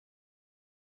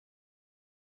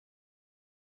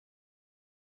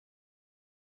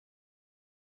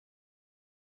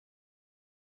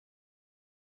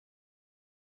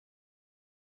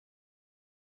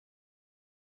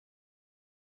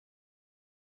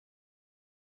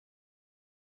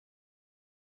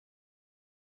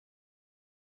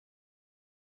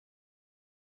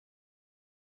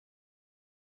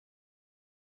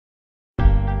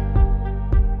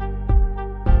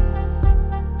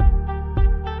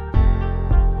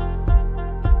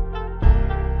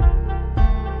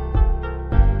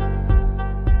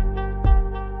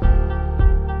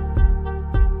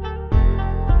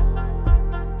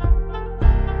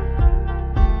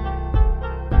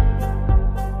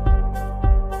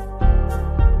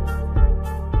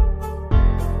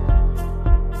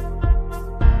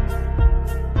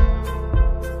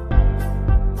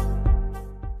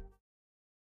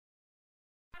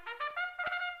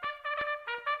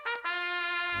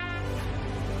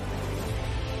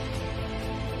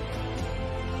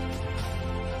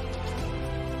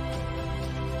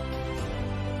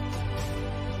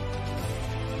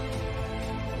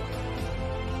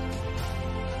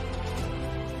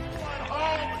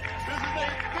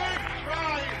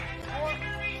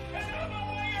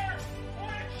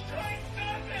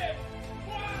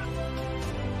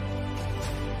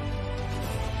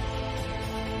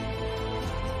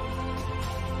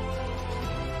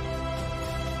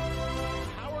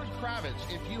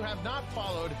Kravitz. If you have not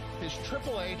followed his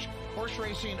Triple H horse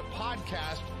racing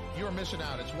podcast, you're missing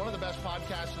out. It's one of the best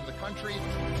podcasts in the country.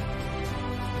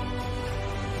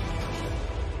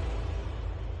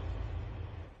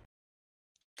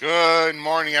 Good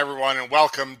morning, everyone, and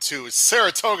welcome to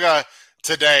Saratoga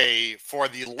Today for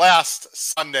the last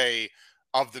Sunday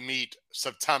of the meet,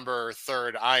 September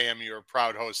 3rd. I am your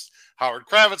proud host, Howard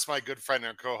Kravitz, my good friend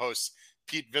and co-host,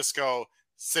 Pete Visco,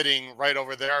 sitting right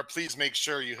over there. Please make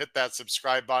sure you hit that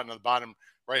subscribe button on the bottom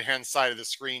right-hand side of the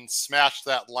screen, smash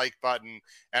that like button,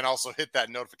 and also hit that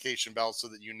notification bell so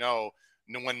that you know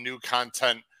when new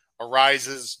content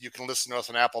arises. You can listen to us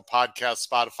on Apple Podcasts,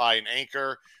 Spotify, and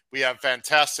Anchor. We have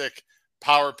fantastic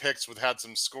power picks. We've had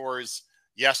some scores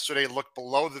yesterday. Look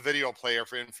below the video player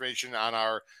for information on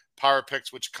our power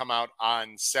picks, which come out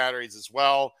on Saturdays as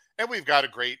well. And we've got a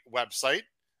great website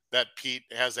that Pete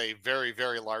has a very,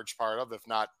 very large part of, if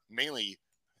not mainly,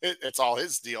 it's all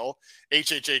his deal,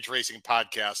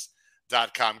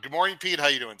 hhhracingpodcast.com. Good morning, Pete. How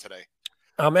you doing today?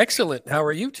 I'm excellent. How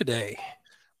are you today?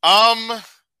 Well,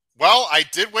 I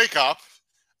did wake up.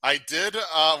 I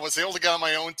was able to get on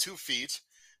my own 2 feet,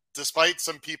 despite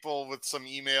some people with some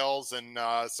emails and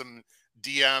some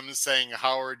DMs saying,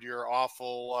 Howard, you're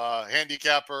awful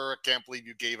handicapper. I can't believe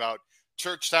you gave out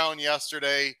Churchtown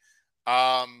yesterday.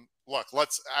 Look, I'm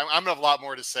going to have a lot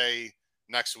more to say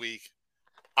next week.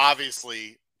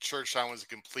 Obviously, Churchtown was a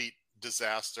complete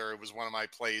disaster. It was one of my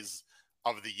plays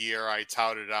of the year. I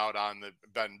touted it out on the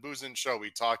Ben Boozin show.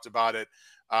 We talked about it.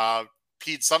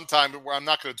 Pete, sometime, I'm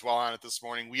not going to dwell on it this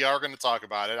morning. We are going to talk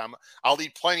about it. I'll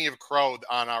eat plenty of crow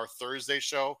on our Thursday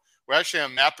show. We actually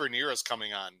have Matt Bernier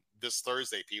coming on this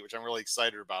Thursday, Pete, which I'm really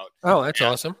excited about. Oh, that's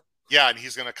awesome. Yeah, and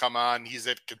he's going to come on. He's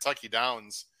at Kentucky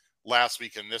Downs last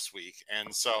week and this week.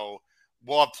 And so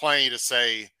we'll have plenty to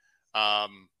say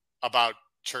about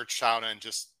Churchtown and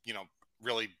just,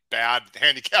 really bad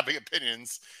handicapping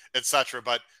opinions, etc.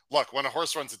 But look, when a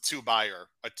horse runs a 2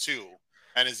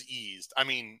 and is eased, I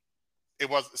mean, it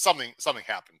was something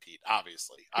happened, Pete,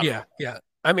 obviously. Yeah.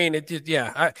 I mean, it did.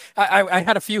 Yeah. I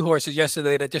had a few horses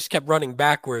yesterday that just kept running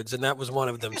backwards, and that was one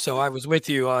of them. So I was with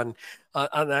you on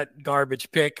that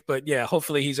garbage pick, but yeah,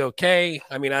 hopefully he's okay.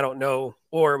 I mean, I don't know,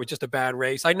 or it was just a bad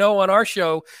race. I know on our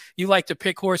show, you like to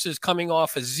pick horses coming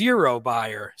off a 0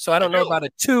 buyer. So I don't know about a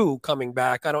 2 coming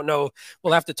back. I don't know.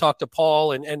 We'll have to talk to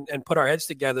Paul and put our heads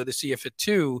together to see if a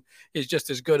 2 is just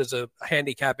as good as a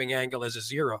handicapping angle as a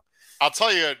 0. I'll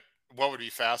tell you what would be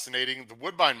fascinating. The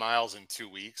Woodbine Miles in 2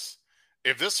 weeks.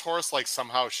 If this horse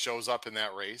somehow shows up in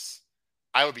that race,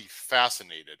 I would be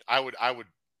fascinated. I would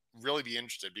really be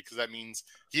interested, because that means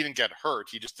he didn't get hurt.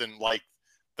 He just didn't like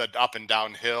the up and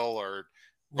down hill or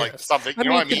something. You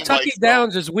know what I mean? Kentucky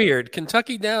Downs is weird.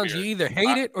 Kentucky Downs, you either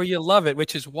hate it or you love it,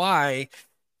 which is why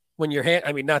when you're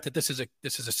not that this is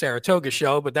a Saratoga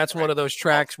show, but that's one of those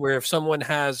tracks where if someone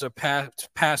has a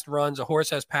past runs, a horse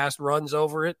has past runs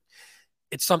over it,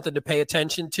 it's something to pay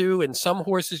attention to, and some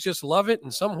horses just love it,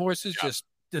 and some horses just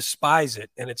despise it.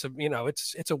 And it's a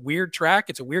weird track.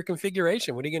 It's a weird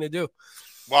configuration. What are you going to do?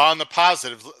 Well, on the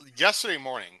positive, yesterday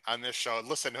morning on this show,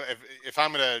 listen, if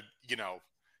I'm going to,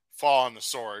 fall on the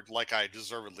sword like I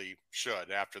deservedly should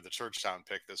after the Churchtown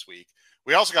pick this week,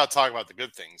 we also got to talk about the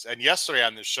good things. And yesterday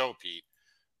on this show, Pete,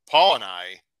 Paul and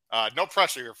I, no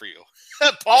pressure here for you.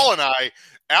 Paul and I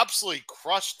absolutely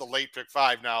crushed the late pick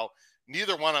 5. Now,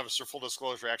 neither one of us, for full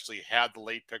disclosure, actually had the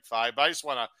late pick 5, but I just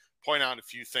want to point out a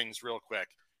few things real quick.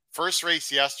 First race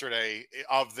yesterday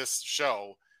of this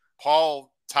show,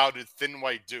 Paul touted Thin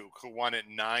White Duke, who won at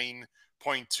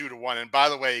 9.2 to 1. And by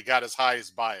the way, he got as high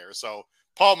as buyer. So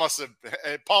Paul must have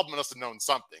known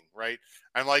something, right?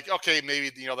 I'm like, okay, maybe,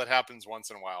 that happens once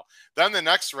in a while. Then the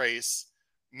next race,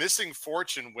 Missing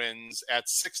Fortune wins at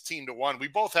 16 to 1. We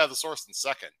both had this horse in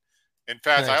second. In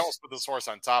fact, nice. I almost put this horse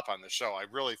on top on the show. I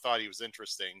really thought he was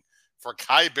interesting for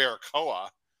Kai Barakoa,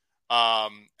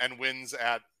 and wins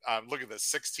at, look at this,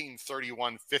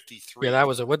 16:31.53. Yeah, that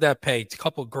was what'd that pay? A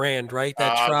couple grand, right?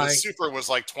 That try. The super was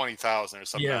like 20,000 or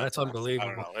something. Yeah, that's unbelievable.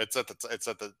 I don't know. It's at the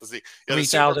 $3,000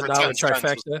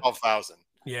 trifecta. 12,000.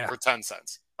 Yeah, for 10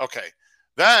 cents. Okay,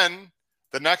 then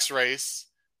the next race.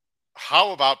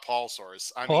 How about Paul's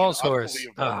horse? Paul's horse.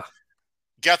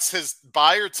 Gets his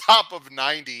buyer top of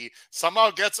 90, somehow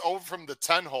gets over from the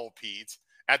 10-hole, Pete,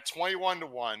 at 21 to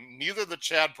 1. Neither the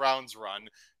Chad Browns run.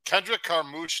 Kendrick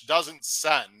Carmouche doesn't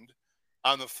send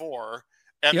on the 4.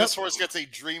 And this horse gets a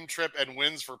dream trip and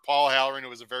wins for Paul Halloran, who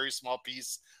was a very small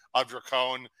piece of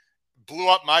Dracone. Blew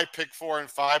up my pick 4 and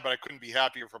 5, but I couldn't be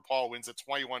happier for Paul. Wins at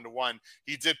 21 to 1.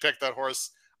 He did pick that horse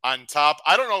on top.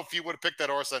 I don't know if he would have picked that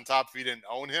horse on top if he didn't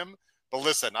own him. But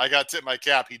listen, I got to tip my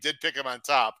cap. He did pick him on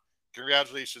top.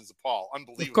 Congratulations to Paul.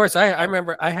 Unbelievable. Of course, I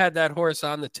remember I had that horse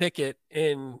on the ticket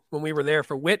when we were there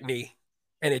for Whitney,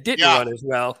 and it didn't run as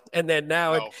well. And then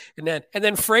now and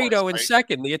then Fredo in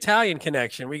second, the Italian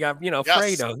connection. We got,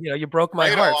 Fredo. You broke my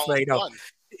heart, Fredo.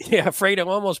 Yeah, Fredo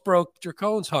almost broke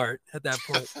Dracone's heart at that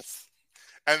point.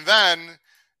 And then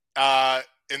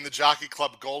in the Jockey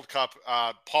Club Gold Cup,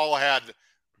 Paul had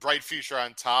Bright Future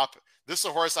on top. This is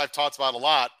a horse I've talked about a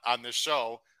lot on this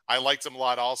show. I liked him a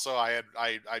lot also. I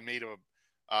made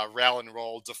a Rail and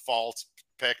Roll default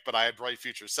pick, but I had Bright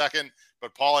Future second.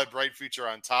 But Paul had Bright Future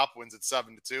on top, wins at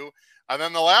 7-2. And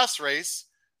then the last race,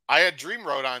 I had Dream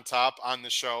Road on top on the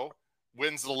show,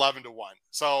 wins at 11-1.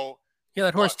 So yeah,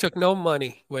 that horse took no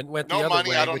money went the other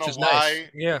way, I don't which know is why.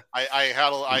 Nice. Yeah, I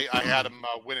had him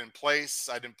win in place.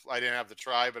 I didn't have the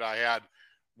try, but I had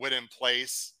win in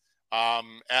place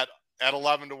at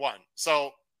 11-1.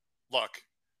 So look,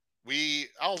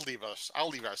 I'll leave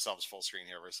ourselves full screen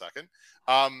here for a second.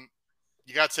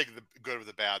 You got to take the good with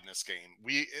the bad in this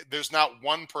game. There's not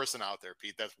one person out there,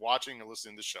 Pete, that's watching or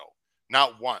listening to the show.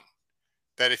 Not one.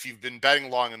 That if you've been betting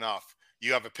long enough,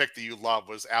 you have a pick that you love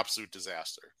was absolute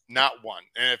disaster. Not one.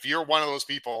 And if you're one of those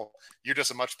people, you're just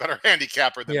a much better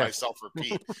handicapper than myself or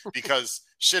Pete, because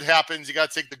shit happens. You got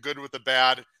to take the good with the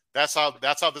bad. That's how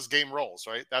this game rolls,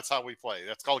 right? That's how we play.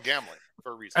 That's called gambling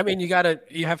for a reason. I mean,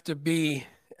 you have to be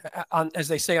as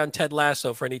they say on Ted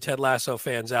Lasso, for any Ted Lasso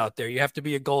fans out there, you have to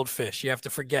be a goldfish. You have to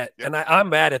forget. Yep. And I'm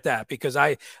mad at that because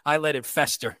I let it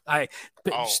fester.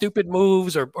 Stupid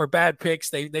moves or bad picks,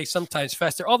 they sometimes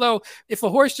fester. Although if a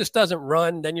horse just doesn't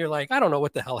run, then you're like, I don't know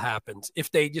what the hell happens.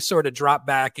 If they just sort of drop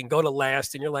back and go to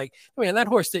last and you're like, man, that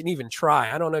horse didn't even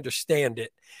try. I don't understand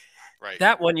it. Right.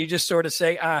 That one, you just sort of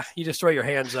say, you just throw your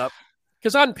hands up.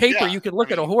 Because on paper, you can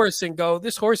look at a horse and go,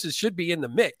 this horse should be in the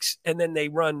mix. And then they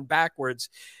run backwards.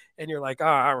 And you're like,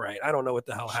 all right, I don't know what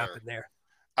the hell happened there.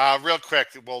 Real quick,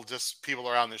 we'll just people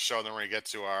around this show, and then we're going to get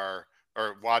to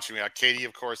watching. We got Katie,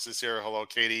 of course, is here. Hello,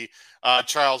 Katie.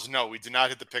 Charles, no, we did not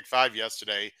hit the pick 5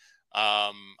 yesterday.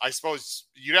 I suppose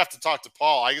you'd have to talk to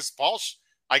Paul. I guess Paul,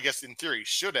 in theory,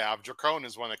 should have. Dracone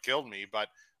is one that killed me, but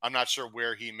I'm not sure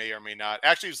where he may or may not.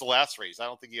 Actually, it was the last race. I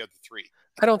don't think he had the 3.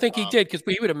 I don't think he did, because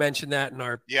we would have mentioned that in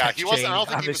our he wasn't. I don't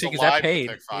think he was alive in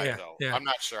pick 5, though. Yeah. I'm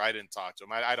not sure. I didn't talk to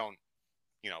him. I don't,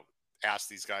 ask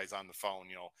these guys on the phone,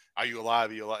 are you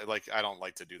alive? Are you alive? Like, I don't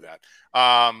like to do that.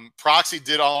 Proxy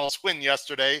did almost win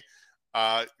yesterday.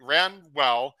 Ran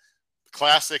well.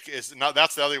 Classic is not.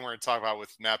 That's the other thing we're going to talk about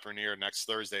with Matt Bernier next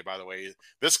Thursday, by the way.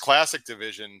 This classic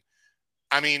division,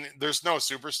 I mean, there's no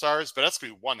superstars, but that's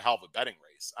going to be one hell of a betting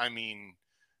race. I mean,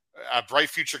 Bright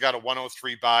Future got a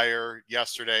 103 buyer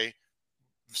yesterday,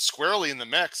 squarely in the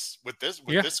mix with this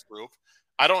group.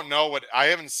 I don't know I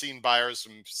haven't seen buyers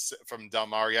from Del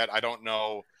Mar yet. I don't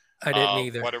know. I didn't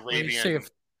either. What Arabian.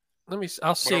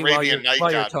 I'll see while you're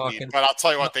talking. But I'll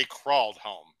tell you what, they crawled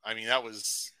home. I mean, that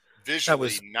was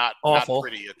visually not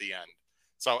pretty at the end.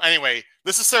 So anyway,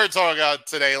 this is Saratoga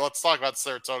today. Let's talk about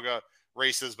Saratoga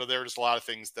races, but there were just a lot of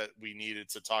things that we needed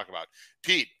to talk about.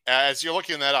 Pete, as you're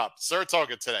looking that up,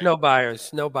 Saratoga today. No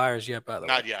buyers yet, by the way.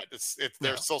 Not yet.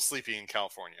 They're still sleeping in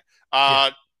California.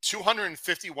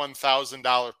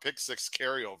 $251,000 pick 6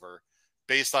 carryover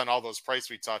based on all those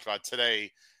prices we talked about today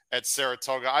at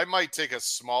Saratoga. I might take a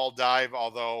small dive,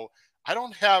 although I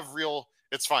don't have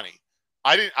it's funny.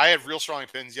 I had real strong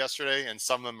opinions yesterday, and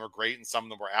some of them were great and some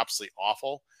of them were absolutely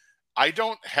awful. I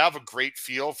don't have a great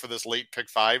feel for this late pick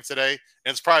 5 today,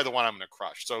 and it's probably the one I'm going to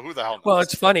crush. So who the hell knows? Well,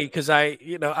 it's funny because I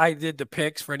did the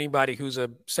picks for anybody who's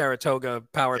a Saratoga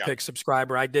Power Pick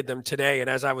subscriber. I did them today, and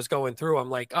as I was going through,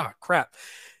 I'm like, oh, crap.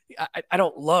 I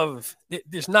don't love –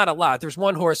 there's not a lot. There's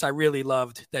one horse I really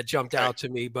loved that jumped out to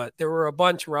me, but there were a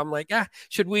bunch where I'm like,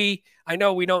 should we – I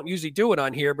know we don't usually do it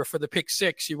on here, but for the pick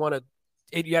 6, you want to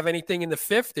 – do you have anything in the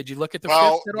 5th? Did you look at the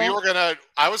 5th at all?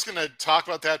 I was going to talk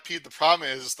about that, Pete. The problem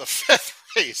is the 5th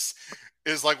race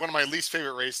is like one of my least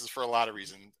favorite races for a lot of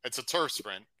reasons. It's a turf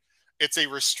sprint. It's a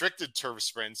restricted turf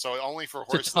sprint, so only for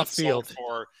horses that sold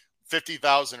for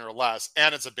 $50,000 or less,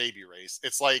 and it's a baby race.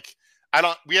 It's like –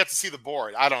 we have to see the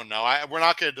board. I don't know. We're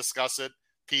not going to discuss it,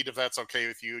 Pete, if that's okay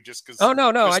with you, just because. Oh, no.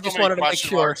 I just wanted to make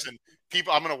sure. And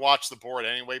I'm going to watch the board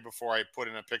anyway before I put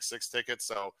in a pick 6 ticket.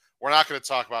 So we're not going to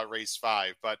talk about race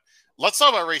 5, but let's talk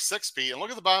about race 6, Pete. And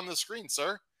look at the bottom of the screen,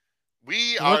 sir.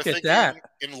 We look at that.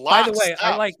 By the way,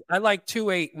 I like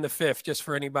 2-8 in the 5th, just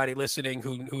for anybody listening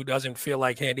who doesn't feel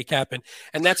like handicapping.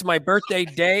 And that's my birthday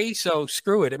day, so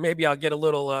screw it. And maybe I'll get a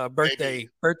little birthday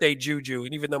juju,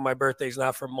 and even though my birthday's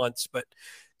not for months. But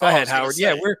go ahead, Howard.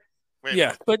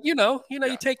 But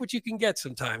you take what you can get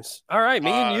sometimes. All right, me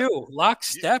and you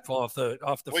lockstep off the.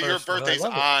 Well, your birthday's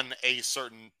on a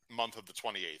certain month of the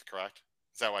 28th, correct?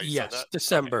 Is that why you said Yes, that?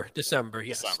 December. Okay. December.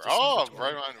 Yes. December. December Oh,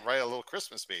 20. right, a little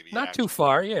Christmas baby. Not too Actually.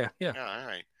 far. Yeah. Yeah. Yeah, all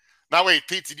right. Now, wait,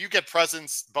 Pete, did you get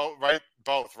presents both,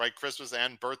 right? Christmas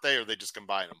and birthday, or they just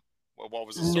combine them? What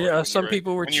was the story Yeah, some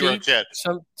people were when you were a cheap. kid?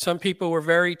 Some people were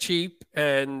very cheap,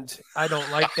 and I don't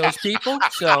like those people.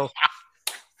 So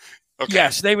Okay.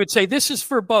 yes, they would say this is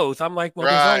for both. I'm like, well,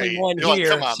 there's only Right. one You're like,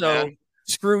 come here, on, so man.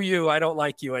 screw you. I don't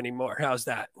like you anymore. How's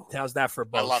that? How's that for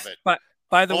I love both? it. But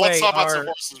by the Well, let's way, talk about some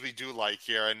horses we do like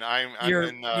here, and I'm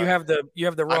in you have the I'm in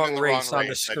wrong the wrong race on the race. I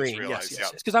just screen. Yes, realized. yes, Yep.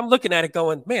 yes. Because I'm looking at it,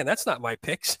 going, man, that's not my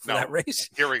picks for No. that race.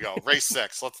 Here we go. Race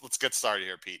 6. Let's get started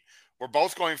here, Pete. We're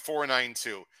both going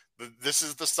 4-9-2. This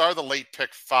is the start of the late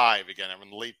pick 5 again. I'm in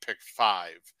the late pick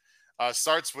 5.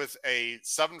 Starts with a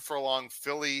 7 furlong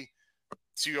filly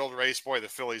 2-year-old race. Boy, the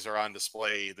fillies are on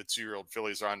display. The 2-year-old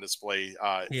fillies are on display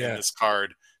in this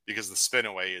card because the spin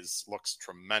away looks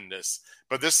tremendous.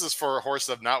 But this is for a horse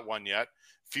that have not won yet.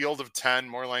 Field of 10,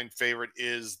 Moorline favorite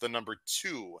is the number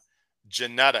 2,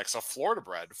 Genetics, a Florida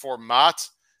bred for Mott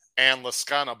and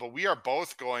Lascano. But we are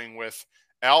both going with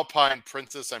Alpine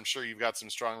Princess. I'm sure you've got some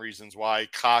strong reasons why.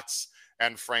 Cox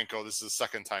and Franco. This is a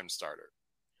second-time starter.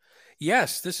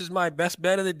 Yes, this is my best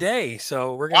bet of the day.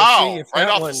 So we're going to see if right that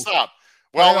off one. the stop.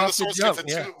 Well, right when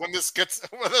this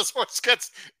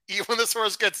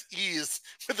horse gets eased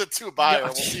with a 2 buyer,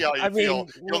 we'll see how you feel.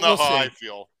 You'll know how I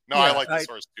feel. No, I like this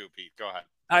horse too, Pete. Go ahead.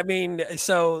 I mean,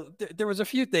 so there was a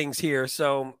few things here.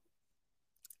 So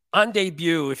on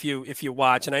debut, if you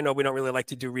watch, and I know we don't really like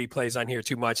to do replays on here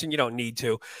too much, and you don't need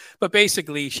to, but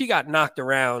basically she got knocked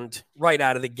around right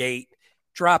out of the gate,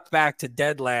 dropped back to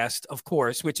dead last, of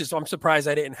course, which is, I'm surprised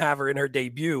I didn't have her in her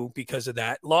debut because of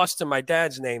that. Lost to my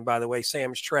dad's name, by the way,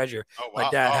 Sam's Treasure. Oh, wow.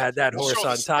 My dad had that horse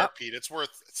on top. Pete. It's worth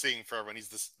seeing for everyone. He's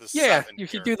the yeah. 7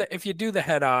 If here. you do the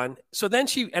head on, so then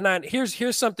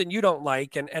here's something you don't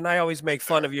like, and I always make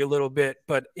fun of you a little bit,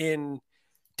 but in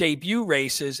debut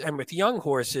races and with young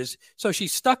horses, so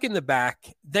she's stuck in the back,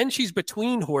 then she's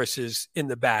between horses in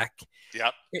the back.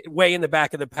 Yep. Way in the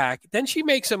back of the pack. Then she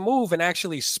makes a move and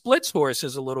actually splits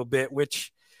horses a little bit,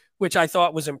 which I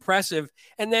thought was impressive.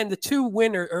 And then the two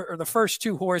winner or the first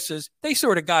 2 horses, they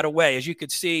sort of got away. As you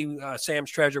could see, Sam's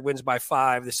Treasure wins by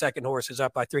 5. The second horse is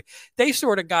up by 3. They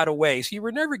sort of got away. So you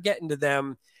were never getting to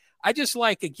them. I just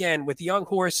like, again, with young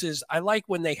horses, I like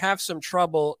when they have some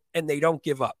trouble and they don't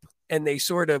give up and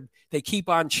they keep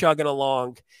on chugging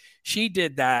along. She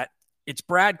did that. It's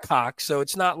Brad Cox, so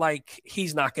it's not like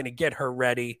he's not going to get her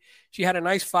ready. She had a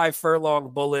nice 5 furlong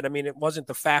bullet. I mean, it wasn't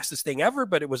the fastest thing ever,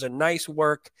 but it was a nice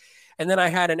work. And then I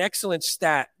had an excellent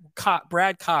stat.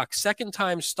 Brad Cox,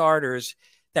 second-time starters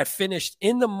that finished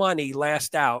in the money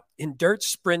last out in dirt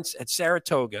sprints at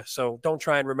Saratoga. So don't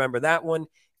try and remember that one.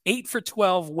 8 for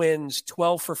 12 wins,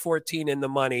 12 for 14 in the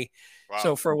money. Wow.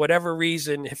 So for whatever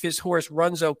reason, if his horse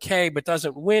runs okay but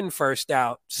doesn't win first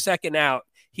out, second out,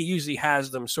 he usually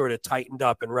has them sort of tightened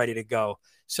up and ready to go.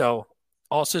 So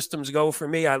all systems go for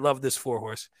me. I love this 4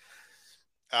 horse.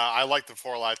 I like the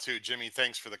 4 a lot too. Jimmy,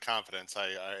 thanks for the confidence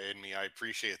in me. I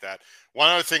appreciate that. One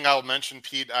other thing I'll mention,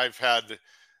 Pete, I've had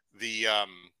the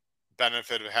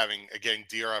benefit of having, again,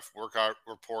 DRF workout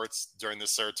reports during the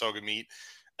Saratoga meet.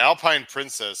 Alpine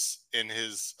Princess in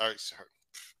his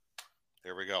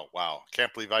there we go. Wow.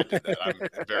 Can't believe I did that. I'm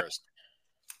embarrassed.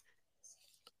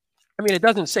 I mean, it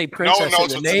doesn't say princess in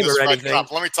the name or anything.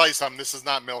 Cup. Let me tell you something. This is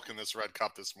not milk in this red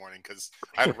cup this morning because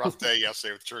I had a rough day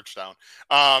yesterday with Churchtown.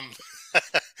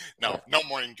 No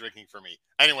morning drinking for me.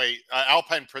 Anyway,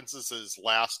 Alpine Princess's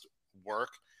last work,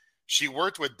 she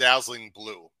worked with Dazzling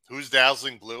Blue. Who's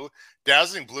Dazzling Blue?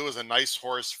 Dazzling Blue is a nice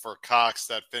horse for Cox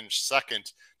that finished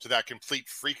second to that complete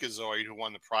freakazoid who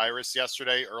won the Prioress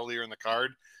yesterday earlier in the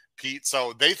card, Pete.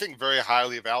 So they think very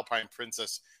highly of Alpine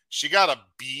Princess. She got a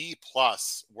B+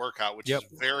 workout, which is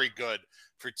very good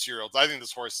for 2-year-olds. I think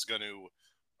this horse is going to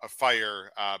fire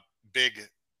big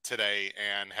today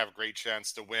and have a great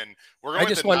chance to win. I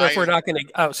just wonder if we're not going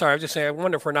to. Oh, sorry, I was just saying. I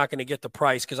wonder if we're not going to get the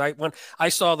price because when I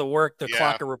saw the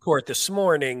Clocker report this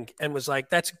morning and was like,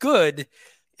 "That's good."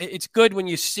 It's good when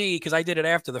you see, because I did it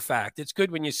after the fact. It's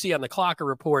good when you see on the Clocker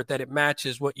report that it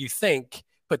matches what you think,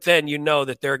 but then you know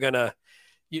that they're gonna.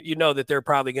 You know that they're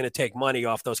probably going to take money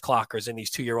off those clockers in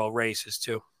these 2-year-old races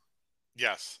too.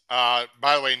 Yes. By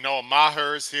the way, Noah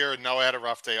Maher's here. Noah had a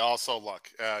rough day. Also, look,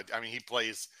 I mean, he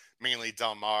plays mainly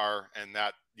Del Mar, and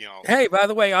that, you know. Hey, by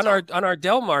the way, on our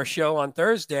Del Mar show on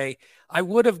Thursday, I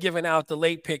would have given out the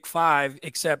late pick 5,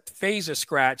 except Feza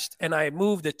scratched, and I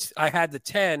moved it. I had the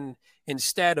 10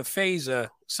 instead of Feza,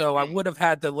 so I would have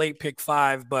had the late pick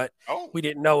 5, but we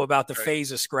didn't know about the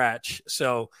Feza scratch.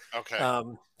 So,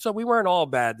 so we weren't all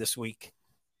bad this week.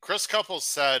 Chris Couples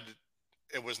said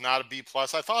it was not a B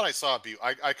plus. I thought I saw a B.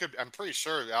 I'm pretty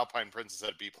sure Alpine Princess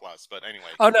said B plus, but anyway.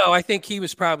 Oh no, I think he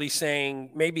was probably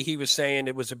saying, maybe he was saying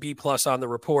it was a B plus on the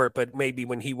report, but maybe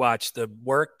when he watched the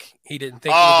work, he didn't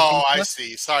think it was a B Oh, I plus.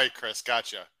 see. Sorry, Chris.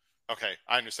 Gotcha. Okay,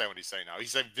 I understand what he's saying now. He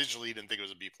said visually he didn't think it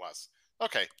was a B plus.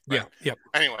 Okay, right. Yeah, yep.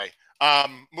 Anyway,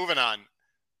 moving on.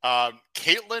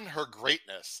 Caitlin, her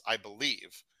greatness, I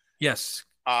believe. Yes.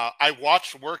 I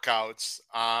watched workouts.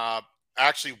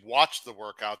 Actually watched the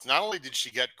workouts. Not only did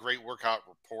she get great workout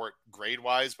report grade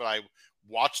wise, but I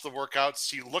watched the workouts.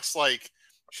 She looks like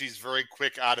she's very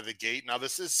quick out of the gate. Now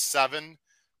this is 7,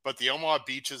 but the Omaha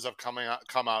Beaches have come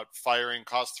out firing.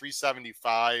 Cost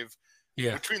 $375.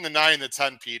 Yeah. Between the 9 and the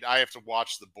 10, Pete, I have to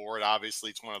watch the board.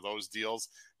 Obviously, it's one of those deals.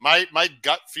 My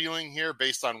gut feeling here,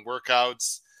 based on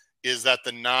workouts, is that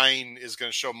the 9 is going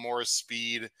to show more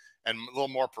speed and a little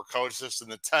more precocious,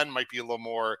 and the 10 might be a little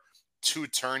more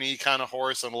two-turny kind of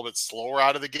horse and a little bit slower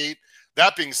out of the gate.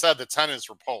 That being said, the 10 is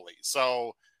Rapoli.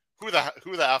 So who the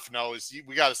F knows?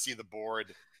 We got to see the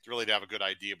board to really have a good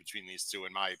idea between these two,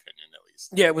 in my opinion, at least.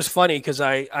 Yeah, it was funny because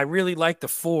I really liked the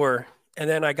 4, and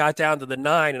then I got down to the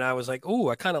 9, and I was like, "Ooh,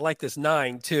 I kind of like this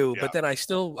 9 too." Yeah. But then I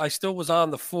still was on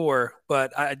the 4,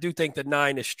 but I do think the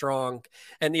 9 is strong.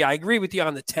 And yeah, I agree with you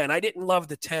on the 10. I didn't love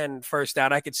the 10 first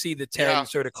out. I could see the 10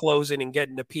 sort of closing and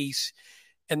getting a piece,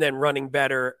 and then running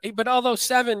better. But although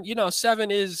 7,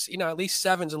 7 is, at least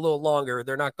 7's a little longer.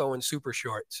 They're not going super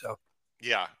short. So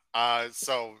yeah.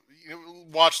 So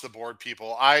watch the board,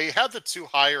 people. I had the 2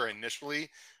 higher initially.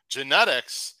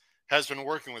 Genetics has been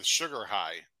working with Sugar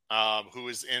High, who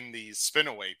is in the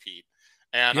Spinaway, Pete.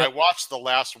 And I watched the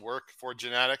last work for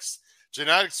Genetics.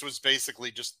 Genetics was basically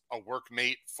just a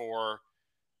workmate for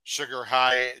Sugar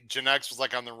High. Genetics was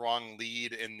like on the wrong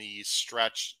lead in the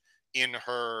stretch in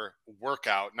her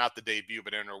workout, not the debut,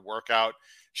 but in her workout.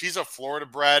 She's a Florida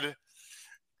bred.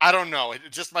 I don't know. It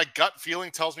just, my gut feeling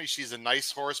tells me she's a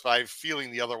nice horse, but I have a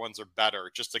feeling the other ones are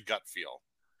better. Just a gut feel.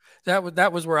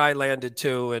 that was where I landed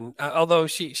too. And although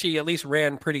she at least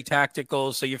ran pretty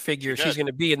tactical, so you figure she's going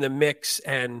to be in the mix.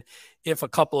 And if a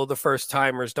couple of the first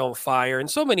timers don't fire, and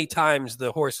so many times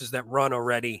the horses that run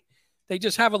already, they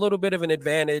just have a little bit of an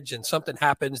advantage, and something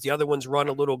happens. The other ones run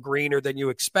a little greener than you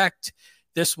expect.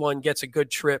 This one gets a good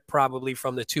trip probably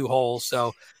from the 2 holes.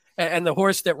 So, and the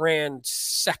horse that ran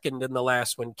second in the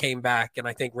last one came back, and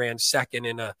I think ran second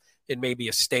in maybe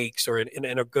a stakes or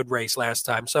in a good race last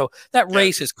time. So that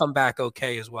race has come back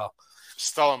okay as well.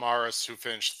 Stella Maris, who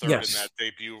finished 3rd in that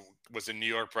debut, was a New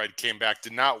York bred, came back,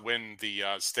 did not win the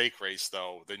stake race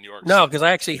though. The New York. No, because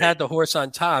I actually had the horse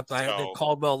on top. I had the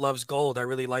Caldwell Loves Gold. I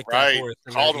really like that horse.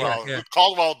 Caldwell.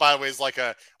 Caldwell, by the way, is like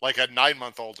a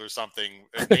 9-month-old or something.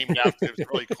 Named after. It's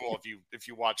really cool if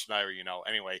you watch Naira,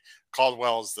 Anyway,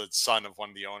 Caldwell is the son of one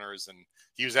of the owners, and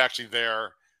he was actually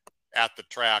there at the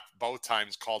track both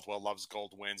times. Caldwell Loves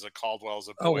Gold wins. And Caldwell's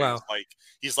a boy. Oh, wow.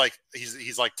 He's like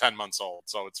 10 months old,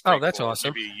 so it's that's cool.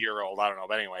 awesome. Maybe a year old, I don't know,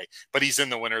 but anyway. But he's in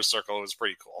the winner's circle. It was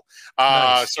pretty cool.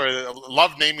 Nice. Sorry,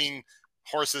 love naming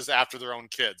horses after their own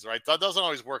kids, right? That doesn't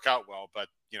always work out well, but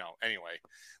anyway,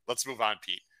 let's move on,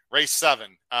 Pete. Race 7.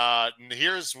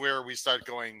 Here's where we start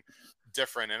going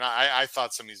different, and I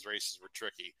thought some of these races were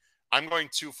tricky. I'm going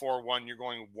 2-4-1. You're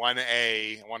going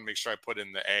 1A. I want to make sure I put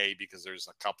in the A because there's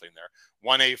a coupling there.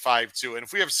 1A 5-2. And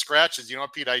if we have scratches,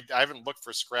 Pete, I haven't looked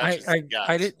for scratches. I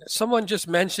did. Someone just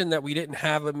mentioned that we didn't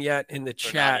have them yet in the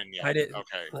chat. I didn't.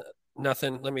 Okay.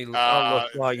 Nothing. Let me. I'll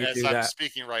look while you do that. As I'm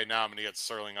speaking right now, I'm going to get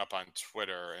Sterling up on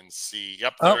Twitter and see.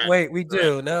 Yep. Wait, we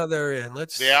do. Now they're in.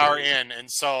 They are in,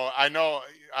 and so I know.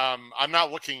 I'm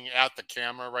not looking at the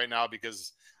camera right now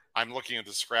because I'm looking at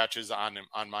the scratches on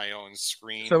my own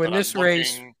screen. So in this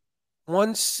race,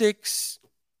 1, 6,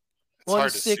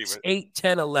 8,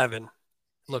 10, 11.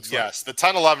 Looks like. Yes, the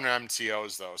 10, 11 are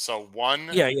MTOs though. So 1.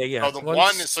 Yeah. So the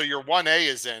 1. So your 1A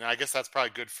is in. I guess that's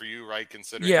probably good for you, right?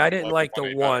 Considering. Yeah, I didn't like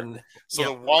the 1. So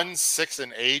the 1, 6,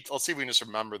 and 8. Let's see if we can just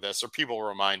remember this, or people will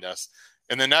remind us.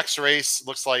 And the next race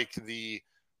looks like the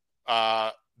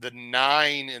 9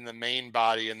 in the main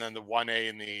body, and then the 1A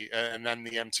and then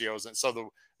the MTOs. And so the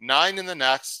 9 in the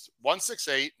next, 1, 6,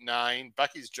 8, 9.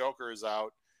 Becky's Joker is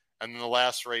out, and then the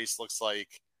last race looks like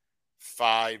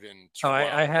 5 and 12.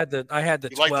 I had the 12.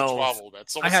 Like the 12 a little bit.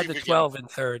 So I had the 12 in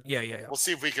third. Yeah. We'll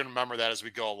see if we can remember that as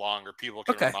we go along, or people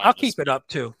can. Okay, I'll keep it up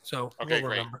too. So okay,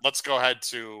 great. Let's go ahead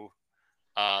to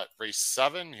race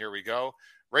 7. Here we go.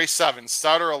 Race 7,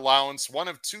 starter allowance. One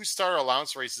of 2 starter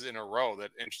allowance races in a row.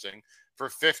 That's interesting for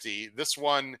 50. This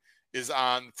one is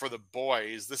on for the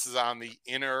boys. This is on the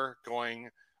inner, going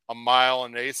a mile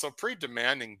and 8, so pretty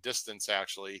demanding distance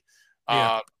actually.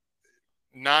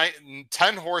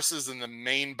 10 horses in the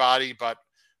main body, but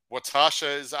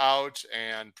Watasha is out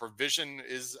and Provision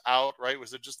is out, right?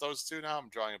 Was it just those two now? I'm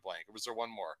drawing a blank. Or was there one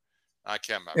more? I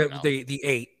can't remember now. The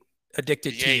 8,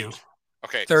 Addicted The to 8. You.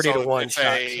 Okay, 30 to so 1 shot.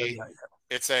 So, yeah.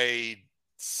 it's a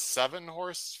 7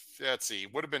 horse. Let's see,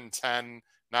 would have been 10.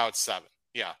 Now it's 7.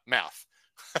 Yeah, math.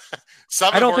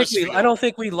 7 I don't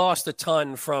think we lost a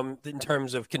ton from in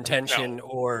terms of contention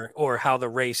or how the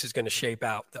race is going to shape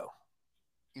out, though.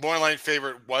 Morning line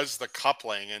favorite was the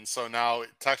coupling, and so now it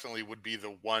technically would be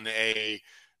the 1A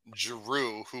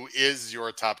Giroux, who is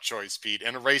your top choice, Pete,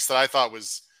 in a race that I thought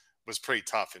was pretty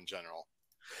tough in general.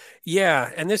 Yeah,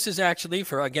 and this is actually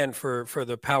for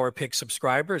the Power Pick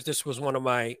subscribers. This was one of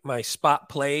my spot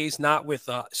plays, not with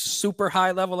a super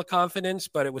high level of confidence,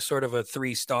 but it was sort of a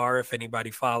 3-star if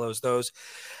anybody follows those.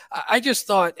 I just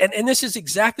thought, and this is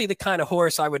exactly the kind of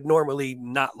horse I would normally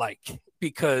not like,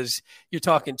 because you're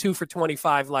talking 2 for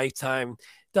 25 lifetime,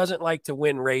 doesn't like to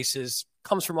win races,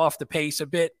 comes from off the pace a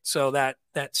bit, so that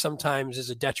sometimes is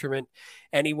a detriment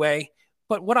anyway.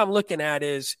 But what I'm looking at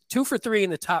is 2 for 3 in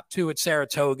the top 2 at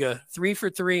Saratoga, 3 for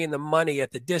 3 in the money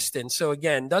at the distance. So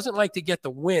again, doesn't like to get the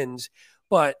wins,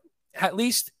 but at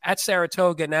least at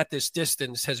Saratoga and at this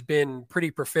distance has been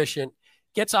pretty proficient.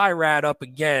 Gets IRAD up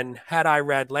again, had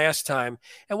IRAD last time.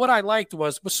 And what I liked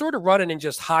was sort of running in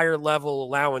just higher level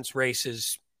allowance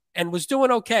races and was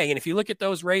doing okay. And if you look at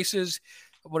those races,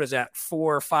 what is that?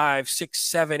 4, 5, 6,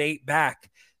 7, 8 back.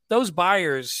 Those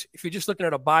buyers, if you're just looking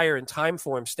at a buyer and time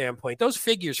form standpoint, those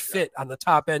figures fit on the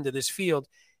top end of this field.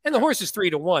 And the horse is 3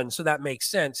 to 1, so that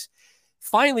makes sense.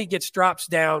 Finally drops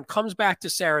down, comes back to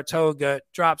Saratoga,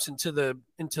 drops into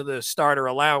the starter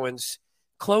allowance,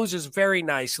 closes very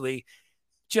nicely,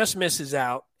 just misses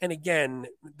out. And again,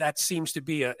 that seems to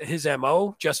be his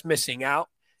MO, just missing out.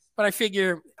 But I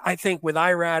think with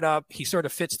IRAD up, he sort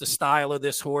of fits the style of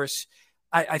this horse.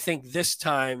 I think this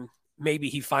time, maybe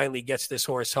he finally gets this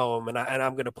horse home, and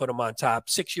I'm going to put him on top.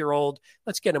 6-year-old,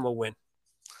 let's get him a win.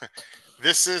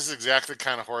 This is exactly the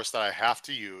kind of horse that I have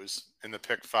to use in the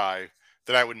pick 5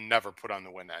 that I would never put on the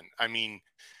win end. I mean,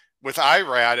 with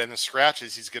IRAD and the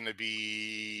scratches, he's going to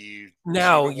be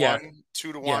now,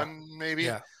 2 to 1, maybe.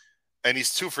 Yeah. And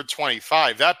he's 2 for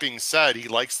 25. That being said, he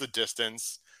likes the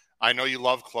distance. I know you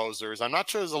love closers. I'm not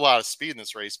sure there's a lot of speed in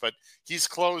this race, but he's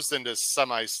closed into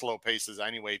semi-slow paces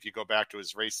anyway. If you go back to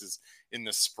his races in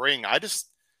the spring, I don't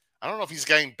know if he's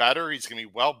getting better. He's going to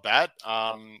be well bet.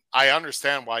 I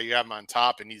understand why you have him on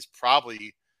top, and he's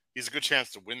a good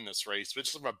chance to win this race. But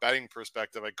just from a betting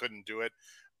perspective, I couldn't do it.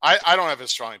 I don't have a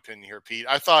strong opinion here, Pete.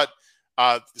 I thought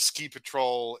the Ski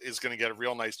Patrol is going to get a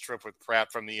real nice trip with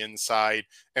Pratt from the inside,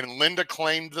 and Linda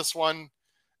claimed this one.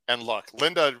 And look,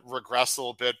 Linda regressed a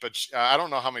little bit, but I don't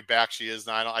know how many back she is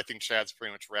now. I think Chad's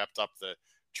pretty much wrapped up the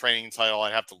training title.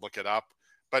 I'd have to look it up.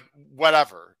 But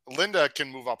whatever. Linda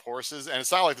can move up horses, and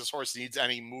it's not like this horse needs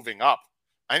any moving up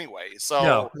anyway. So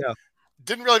no.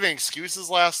 Didn't really have any excuses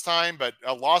last time, but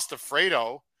a loss to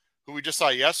Fredo, who we just saw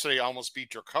yesterday, almost beat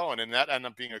Dracoan, and that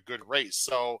ended up being a good race.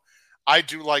 So I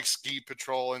do like Ski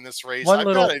Patrol in this race.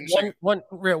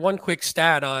 One quick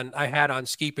stat I had on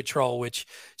Ski Patrol, which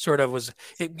sort of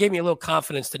it gave me a little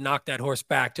confidence to knock that horse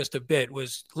back just a bit,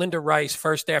 was Linda Rice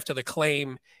first after the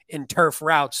claim in turf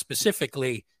routes,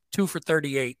 specifically 2 for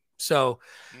 38. So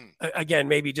again,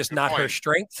 maybe just not her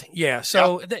strength. Yeah.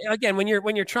 So again, when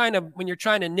you're trying to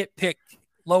nitpick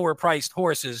lower priced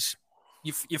horses,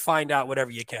 you find out whatever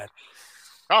you can.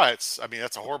 Oh, that's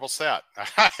a horrible stat.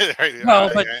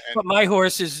 No, but my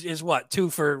horse is what, 2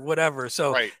 for whatever.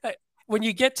 So right. When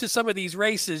you get to some of these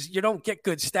races, you don't get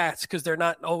good stats because they're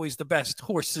not always the best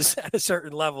horses at a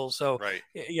certain level. So,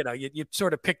 you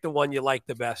sort of pick the one you like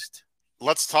the best.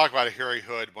 Let's talk about a Harry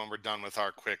Hood when we're done with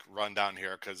our quick rundown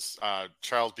here, because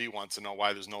Charles B wants to know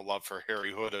why there's no love for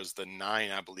Harry Hood as the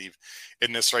 9, I believe,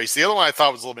 in this race. The other one I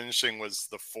thought was a little bit interesting was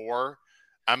the 4,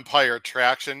 Empire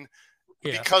Traction.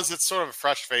 Yeah. Because it's sort of a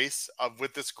fresh face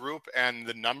with this group and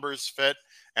the numbers fit.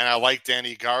 And I like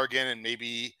Danny Gargan, and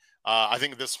maybe I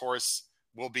think this horse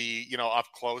will be, up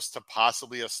close to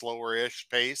possibly a slower-ish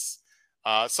pace.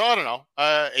 So I don't know.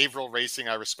 Averill Racing,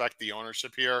 I respect the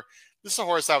ownership here. This is a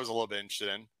horse I was a little bit interested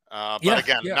in.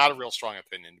 Not a real strong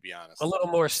opinion, to be honest. A little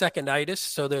more seconditis.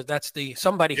 So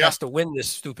somebody has to win this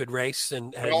stupid race,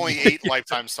 and only 8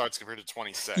 lifetime starts compared to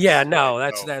 26. Yeah, no,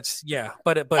 that's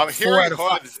But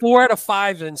 4 out of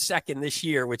 5 in second this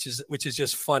year, which is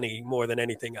just funny more than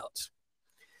anything else.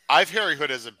 I've Harry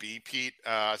Hood as a B, Pete.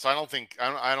 So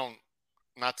I'm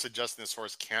not suggesting this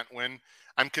horse can't win.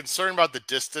 I'm concerned about the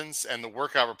distance, and the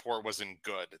workout report wasn't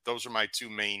good. Those are my 2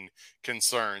 main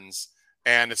concerns.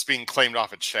 And it's being claimed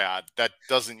off at Chad. That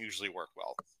doesn't usually work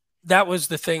well. That was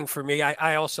the thing for me.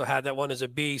 I also had that one as a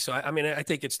B. So, I mean, I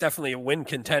think it's definitely a win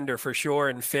contender for sure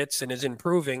and fits and is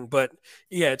improving. But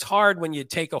yeah, it's hard when you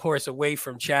take a horse away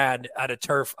from Chad at a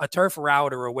turf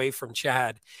route or away from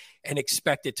Chad and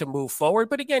expect it to move forward.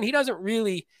 But again, he doesn't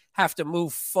really have to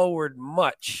move forward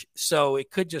much. So he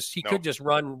No, could just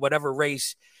run whatever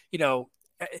race, you know,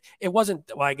 it wasn't,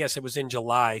 well, I guess it was in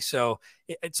July. So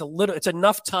it's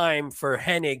enough time for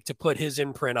Hennig to put his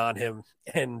imprint on him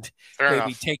and fair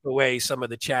maybe enough. take away some of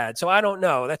the Chad. So I don't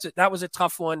know. That was a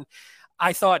tough one.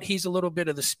 I thought he's a little bit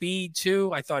of the speed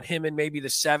too. I thought him and maybe the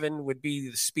 7 would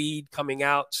be the speed coming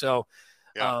out. So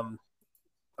Yeah. um,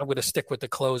 I'm going to stick with the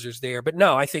closers there. But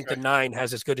no, I think the Okay. 9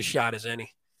 has as good a shot as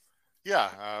any.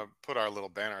 Yeah, put our little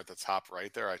banner at the top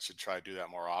right there. I should try to do that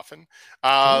more often.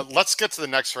 Mhm. Let's get to the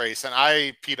next race. And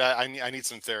Pete, I need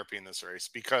some therapy in this race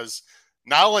because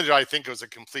not only do I think it was a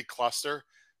complete cluster,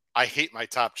 I hate my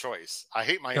top choice. I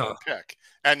hate my Oh, own pick.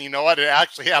 And you know what? It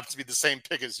actually happens to be the same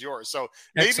pick as yours. So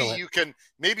excellent.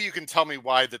 maybe you can tell me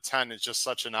why the 10 is just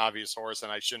such an obvious horse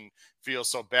and I shouldn't feel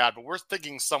so bad. But we're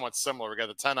thinking somewhat similar. We got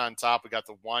the 10 on top. We got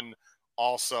the 1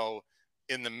 also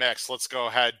in the mix. Let's go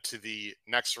ahead to the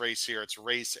next race here. It's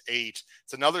race 8.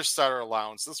 It's another starter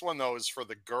allowance. This one, though, is for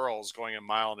the girls going a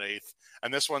mile and eighth.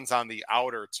 And this one's on the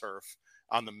outer turf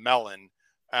on the Melon.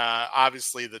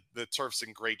 Obviously, the turf's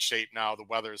in great shape now. The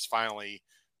weather is finally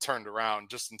turned around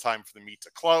just in time for the meet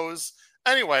to close.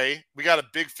 Anyway, we got a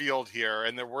big field here,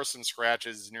 and there were some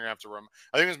scratches, and you're going to have to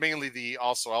I think it was mainly the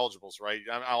also eligibles, right?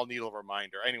 I'll need a little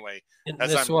reminder. Anyway, In as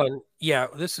this I'm, one, yeah,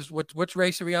 this is which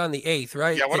race are we on? The 8th,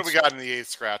 right? yeah, what do we It's got in the 8th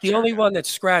scratch the here? only one that's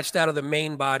scratched out of the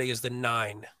main body is the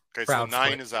 9 Okay, so the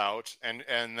 9 Proudfoot. is out, and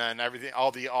then everything,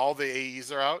 all the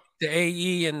AEs are out. The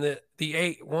AE and the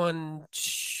 8 1.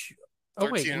 Oh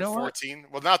wait, 13 you and know what? 14.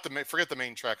 Well, not forget the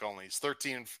main track only. It's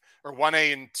 13 or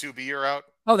 1A and 2B are out.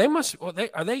 Oh, they must. Well, they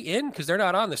are they in because they're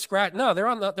not on the scratch. No, they're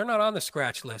not on the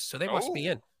scratch list, so they must be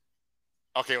Oh, in.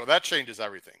 okay. Well, that changes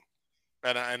everything,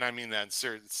 and I mean that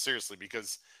seriously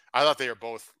because I thought they were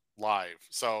both live.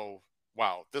 So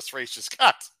wow, this race just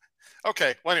got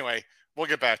okay. Well, anyway, we'll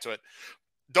get back to it.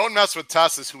 Don't mess with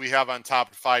Tessa's who we have on top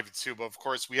at 5-2, but of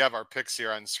course we have our picks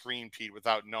here on screen, Pete,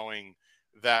 without knowing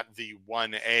that the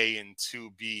 1A and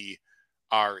 2B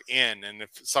are in. And if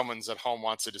someone's at home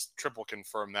wants to just triple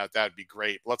confirm that, that'd be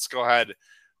great. Let's go ahead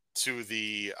to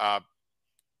the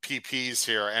PPs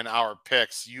here and our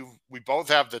picks. We both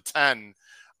have the 10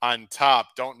 on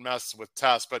top. Don't mess with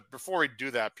Tess. But before we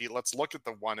do that, Pete, let's look at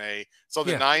the 1A. So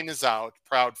the Yeah, 9 is out,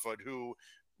 Proudfoot, who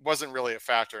wasn't really a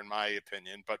factor in my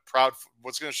opinion, but Proudfoot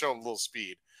was going to show a little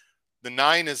speed. The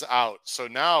 9 is out. So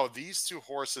now these 2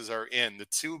 horses are in. The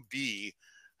 2B,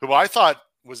 who I thought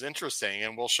was interesting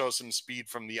and will show some speed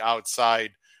from the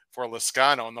outside for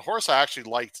Liscano. And the horse I actually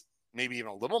liked maybe even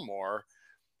a little more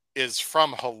is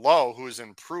From Hello, who is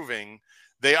improving.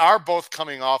 They are both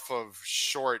coming off of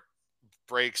short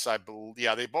breaks, I believe.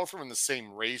 Yeah, they both were in the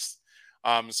same race.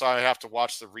 So I have to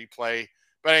watch the replay.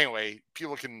 But anyway,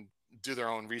 people can do their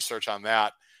own research on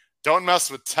that. Don't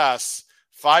mess with Tess.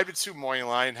 5-2 morning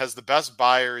line has the best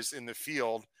buyers in the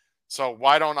field. So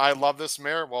why don't I love this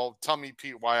mare? Well, tell me,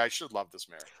 Pete, why I should love this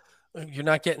mare. you're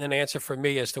not getting an answer from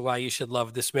me as to why you should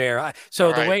love this mare. All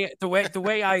So right.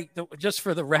 just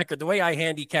for the record, the way I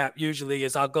handicap usually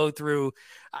is I'll go through.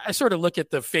 I sort of look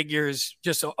at the figures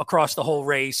just across the whole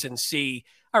race and see.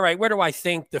 All right, where do I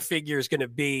think the figure is going to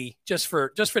be? Just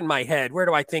for in my head, where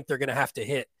do I think they're going to have to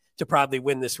hit to probably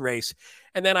win this race?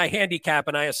 And then I handicap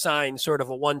and I assign sort of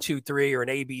a 1, 2, 3 or an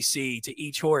ABC to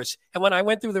each horse. And when I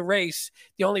went through the race,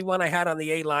 the only one I had on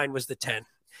the A line was the 10.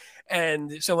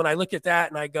 And so when I look at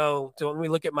that and I go, so let me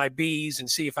look at my B's and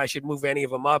see if I should move any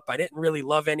of them up. I didn't really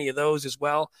love any of those as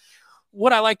well.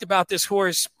 What I liked about this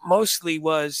horse mostly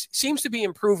was seems to be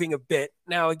improving a bit.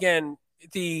 Now, again,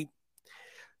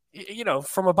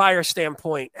 from a buyer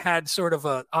standpoint, had sort of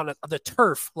the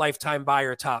turf lifetime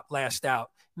buyer top last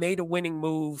out, made a winning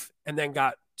move, and then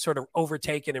got sort of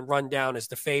overtaken and run down as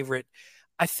the favorite.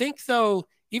 I think, though,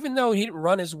 even though he didn't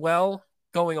run as well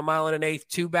going a mile and an eighth,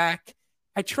 2 back,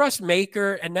 I trust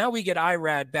Maker, and now we get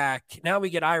Irad back. Now we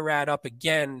get Irad up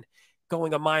again,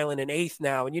 going a mile and an eighth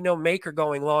now. And Maker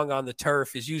going long on the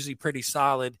turf is usually pretty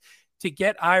solid. To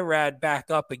get Irad back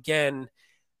up again,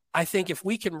 I think if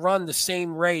we can run the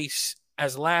same race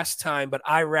as last time, but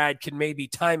Irad can maybe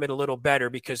time it a little better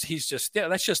because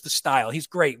that's just the style. He's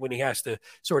great when he has to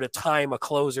sort of time a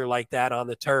closer like that on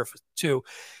the turf too.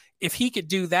 If he could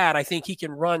do that, I think he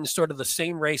can run sort of the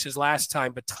same race as last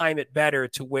time, but time it better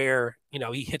to where,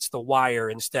 he hits the wire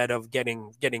instead of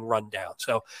getting run down.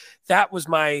 So that's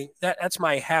my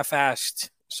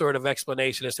half-assed, sort of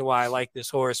explanation as to why I like this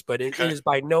horse, but it Okay. is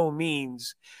by no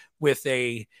means with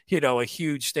a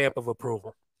huge stamp of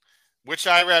approval. Which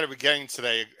I read at the beginning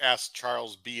today asked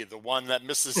Charles B, the one that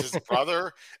misses his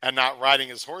brother and not riding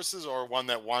his horses, or one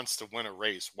that wants to win a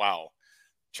race. Wow.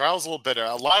 Charles, a little bitter.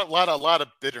 A lot of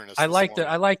bitterness this morning.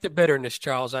 I like the bitterness,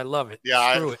 Charles. I love it.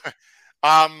 Yeah. Screw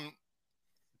it.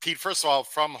 Pete, first of all,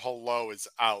 From Hello is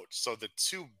out. So the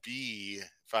 2B,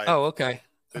 Oh, okay.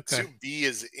 the Okay. 2B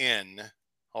is in.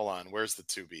 Hold on. Where's the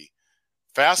 2B?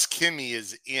 Fast Kimmy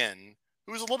is in,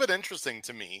 who's a little bit interesting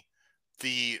to me.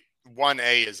 The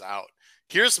 1A is out.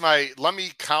 Let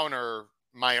me counter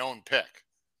my own pick,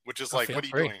 which is like, what are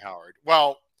you free. doing, Howard?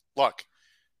 Well, look,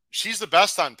 she's the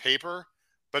best on paper,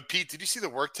 but Pete, did you see the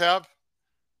work tab?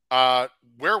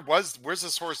 Where's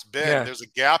this horse been? Yeah. There's a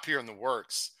gap here in the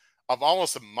works of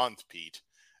almost a month, Pete.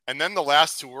 And then the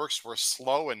last two works were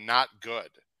slow and not good.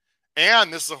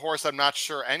 And this is a horse I'm not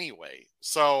sure anyway.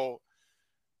 So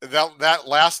that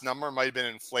last number might have been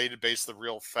inflated based on the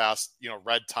real fast,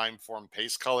 red time form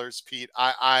pace colors, Pete.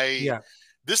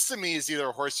 This to me is either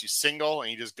a horse you single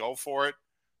and you just go for it,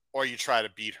 or you try to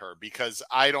beat her, because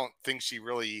I don't think she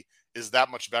really is that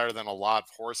much better than a lot of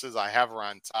horses. I have her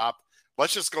on top.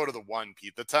 Let's just go to the 1,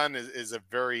 Pete. The 10 is a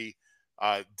very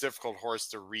difficult horse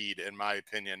to read, in my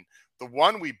opinion. The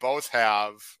 1 we both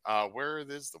have, where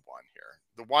is the 1 here?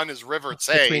 The 1 is River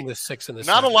Tay. Between the 6 and the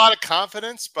Not 7. a lot of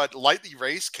confidence, but lightly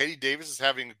raced. Katie Davis is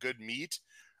having a good meet.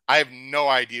 I have no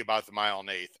idea about the 1.8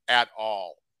 miles at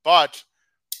all, but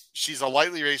she's a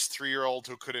lightly raced 3-year-old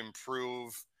who could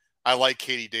improve. I like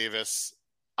Katie Davis.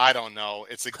 I don't know.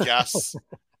 It's a guess.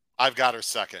 I've got her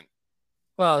second.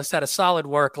 Well, it's had a solid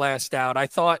work last out. I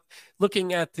thought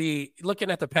looking at the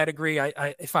pedigree,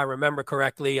 I if I remember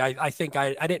correctly, I think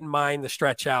I didn't mind the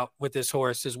stretch out with this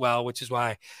horse as well, which is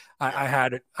why I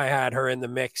had her in the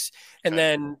mix. And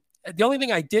then the only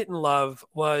thing I didn't love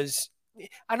was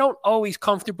I don't always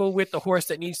comfortable with the horse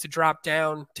that needs to drop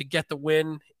down to get the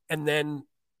win and then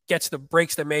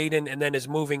breaks the maiden and then is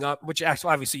moving up, which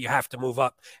actually obviously you have to move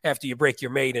up after you break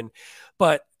your maiden.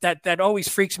 But that always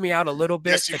freaks me out a little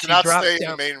bit. Yes, you cannot stay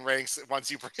in the main ranks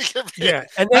once you break your maiden. Yeah,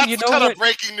 and then that's the kind of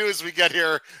breaking news we get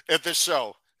here at this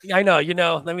show. I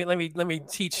know, let me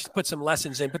put some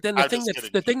lessons in. But then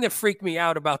the thing that freaked me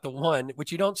out about the 1,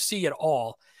 which you don't see at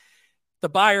all, the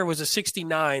buyer was a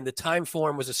 69, the time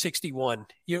form was a 61.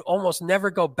 You almost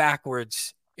never go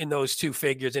backwards in those two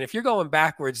figures. And if you're going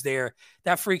backwards there,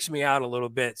 that freaks me out a little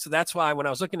bit. So that's why when I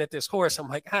was looking at this horse, I'm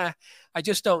like, I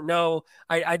just don't know.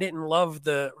 I didn't love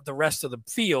the rest of the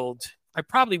field. I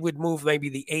probably would move, maybe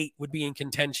the 8 would be in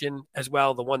contention as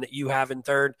well, the one that you have in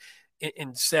third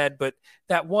instead. But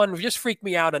that 1 just freaked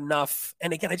me out enough.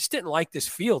 And again, I just didn't like this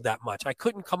field that much. I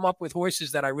couldn't come up with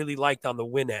horses that I really liked on the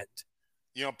win end.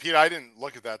 Pete, I didn't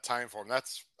look at that time form.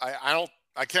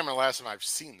 I can't remember the last time I've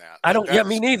seen that. I don't. Yeah,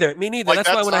 me neither. Like that's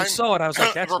why when I saw it, I was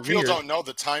like, "That's weird." People don't know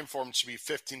the time form should be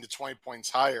 15 to 20 points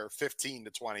higher, 15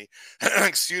 to 20.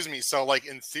 Excuse me. So, like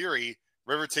in theory,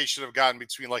 River Tay should have gotten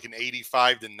between like an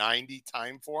 85 to 90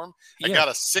 time form. I got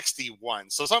a 61.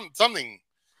 So someone's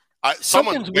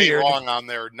way wrong on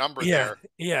their number there.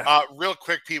 Yeah. Real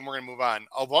quick, Pete, we're gonna move on.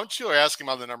 A bunch of you are asking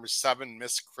about the number 7,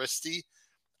 Miss Christie.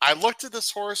 I looked at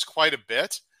this horse quite a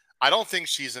bit. I don't think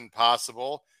she's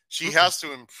impossible. She has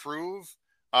to improve.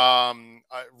 A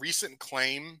recent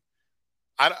claim.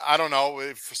 I don't know.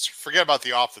 Forget about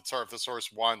the off the turf. This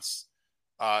horse wants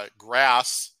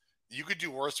grass. You could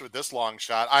do worse with this long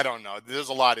shot. I don't know. There's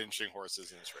a lot of interesting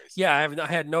horses in this race. Yeah, I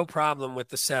had no problem with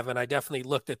the 7. I definitely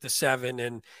looked at the 7,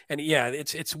 and yeah,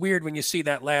 it's weird when you see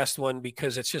that last one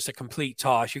because it's just a complete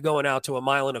toss. You're going out to 1.25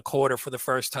 miles for the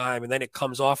first time, and then it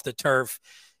comes off the turf.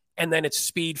 And then it's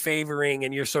speed favoring,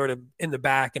 and you're sort of in the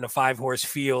back in a 5-horse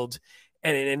field,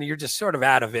 and you're just sort of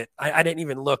out of it. I didn't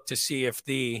even look to see if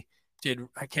I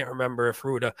can't remember if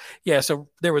Ruda. Yeah, so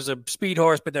there was a speed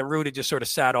horse, but then Ruda just sort of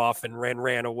sat off and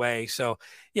ran away. So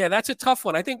yeah, that's a tough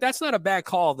one. I think that's not a bad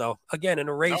call though. Again, in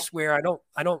a race where I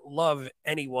don't love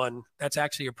anyone, that's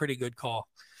actually a pretty good call.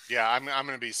 Yeah, I'm going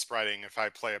to be spreading if I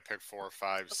play a pick 4,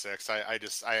 5, 6.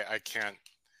 I can't.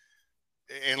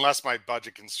 Unless my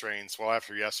budget constraints, well,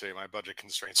 after yesterday, my budget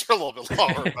constraints are a little bit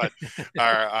lower, but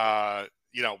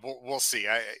we'll see.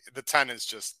 The 10 is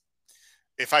just,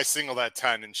 if I single that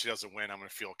 10 and she doesn't win, I'm going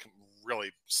to feel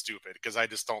really stupid because I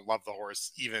just don't love the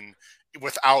horse, even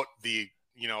without the,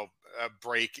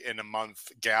 break in a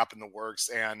month gap in the works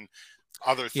and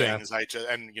other things.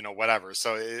 Whatever.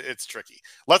 So it's tricky.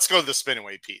 Let's go to the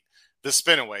Spinaway, Pete. The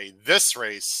Spinaway, this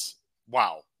race.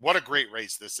 Wow, what a great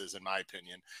race this is, in my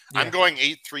opinion. Yeah. I'm going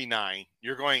 8.39.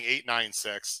 You're going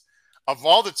 8.96. of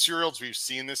all the 2-year-olds we've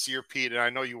seen this year, Pete, and I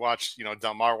know you watch,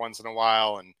 Del Mar once in a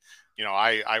while, and,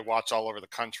 I watch all over the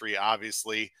country,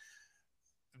 obviously.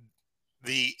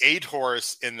 The 8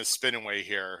 horse in the spin-away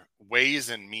here, Ways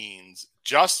and Means,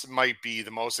 just might be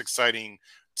the most exciting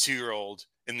 2-year-old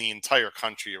in the entire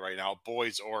country right now,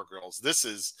 boys or girls. This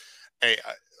is a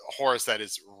horse that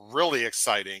is really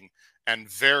exciting and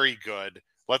very good.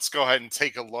 Let's go ahead and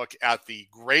take a look at the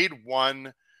grade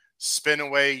 1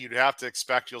 spin-away. You'd have to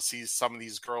expect you'll see some of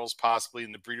these girls possibly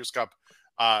in the Breeders' Cup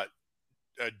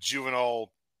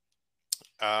juvenile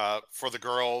for the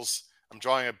girls. I'm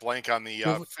drawing a blank on the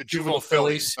juvenile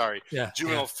fillies. Sorry. Yeah.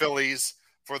 Juvenile fillies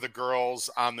for the girls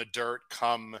on the dirt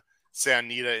come San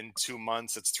Anita in 2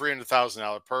 months. It's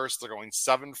 $300,000 purse. They're going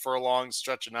 7 furlongs,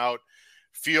 stretching out.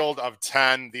 Field of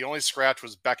 10. The only scratch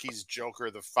was Becky's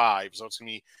Joker, the 5. So it's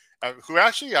going to be, who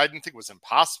actually I didn't think was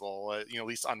impossible, at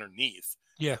least underneath.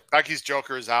 Yeah. Becky's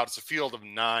Joker is out. It's a field of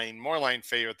 9. More line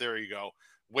favorite. There you go.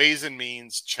 Ways and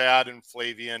Means, Chad and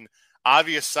Flavian.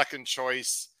 Obvious second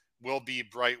choice will be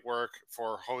Bright Work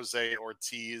for Jose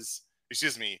Ortiz.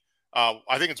 Excuse me.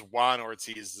 I think it's Juan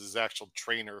Ortiz, his actual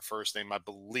trainer, first name, I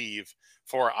believe.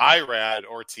 For Irad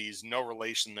Ortiz, no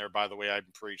relation there, by the way, I'm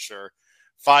pretty sure.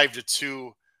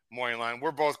 5-2 morning line.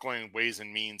 We're both going Ways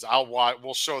and Means.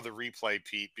 We'll show the replay,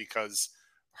 Pete, because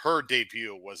her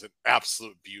debut was an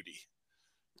absolute beauty.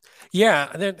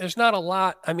 Yeah, there's not a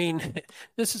lot. I mean,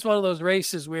 this is one of those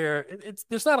races where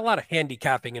there's not a lot of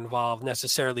handicapping involved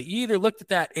necessarily. You either looked at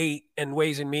that 8 and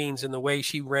Ways and Means and the way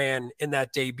she ran in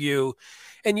that debut,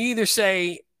 and you either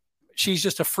say she's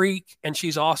just a freak and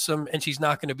she's awesome and she's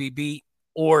not going to be beat,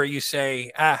 or you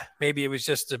say, maybe it was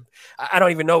just I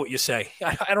don't even know what you say.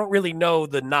 I don't really know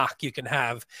the knock you can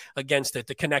have against it.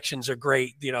 The connections are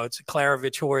great. It's a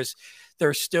Klarovich horse.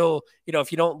 They're still,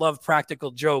 if you don't love Practical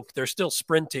Joke, they're still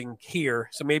sprinting here.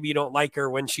 So maybe you don't like her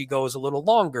when she goes a little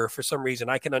longer for some reason.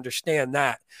 I can understand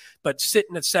that. But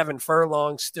sitting at 7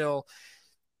 furlongs still,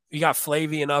 you got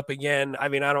Flavian up again. I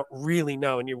mean, I don't really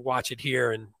know. And you watch it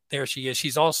here, and there she is.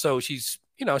 She's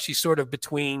sort of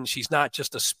between. She's not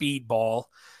just a speedball,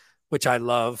 which I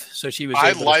love. So she was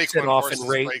able to sit off and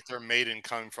rate. Break their maiden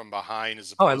coming from behind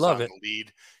as opposed I love to it. The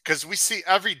lead. Because we see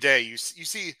every day, you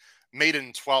see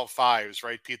maiden 12.5s,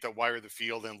 right, Pete, that wire the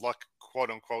field and look, quote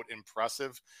unquote,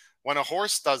 impressive. When a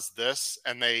horse does this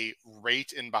and they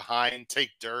rate in behind, take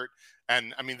dirt,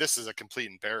 and I mean, this is a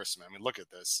complete embarrassment. I mean, look at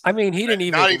this. I mean, he didn't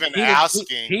even ask.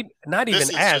 He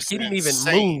didn't even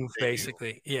move,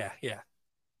 basically. Yeah.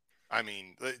 I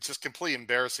mean, it's just completely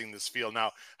embarrassing, this field.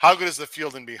 Now, how good is the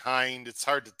field in behind? It's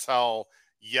hard to tell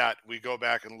yet. We go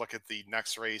back and look at the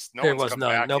next race.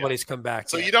 Nobody's come back.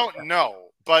 So you don't know,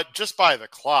 but just by the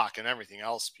clock and everything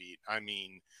else, Pete, I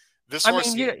mean, this horse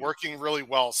has been working really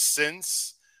well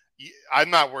since. I'm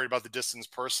not worried about the distance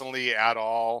personally at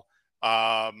all.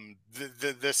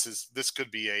 This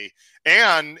could be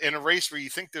and in a race where you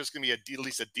think there's going to be at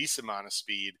least a decent amount of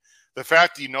speed, the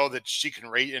fact that she can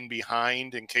rate in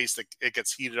behind in case it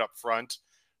gets heated up front,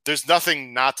 there's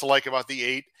nothing not to like about the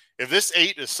 8. If this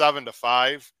 8 is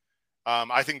 7-5,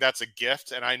 I think that's a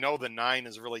gift. And I know the 9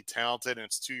 is really talented and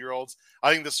it's 2-year-olds.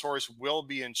 I think this horse will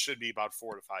be and should be about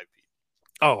 4-5 feet.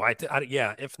 Oh,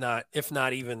 yeah. If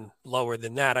not even lower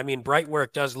than that. I mean, Bright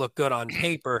Work does look good on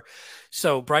paper,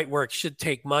 so Bright Work should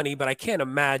take money. But I can't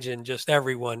imagine just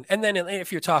everyone. And then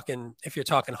if you're talking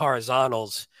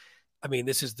horizontals, I mean,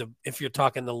 if you're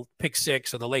talking the pick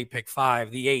 6 or the late pick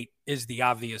 5, the 8 is the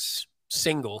obvious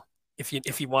single.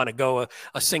 If you want to go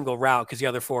a single route, because the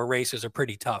other 4 races are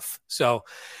pretty tough. So,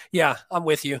 yeah, I'm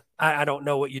with you. I don't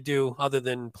know what you do other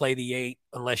than play the 8,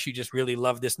 unless you just really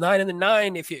love this 9. And the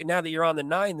 9, now that you're on the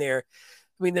 9 there,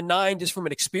 I mean, the 9, just from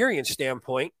an experience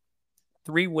standpoint,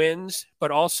 3 wins,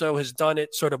 but also has done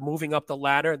it sort of moving up the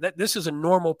ladder. This is a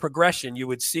normal progression you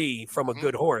would see from a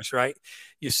good horse, right?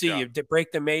 You see, you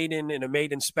break the maiden in a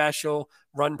maiden special,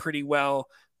 run pretty well,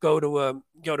 go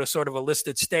to sort of a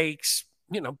listed stakes,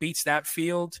 beats that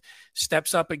field,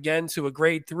 steps up again to a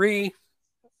grade 3,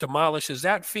 demolishes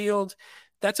that field.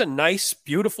 That's a nice,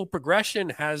 beautiful progression.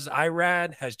 Has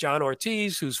Irad, has John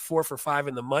Ortiz, who's 4 for 5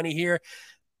 in the money here.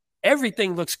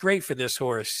 Everything looks great for this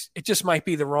horse. It just might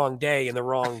be the wrong day and the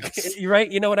wrong, right?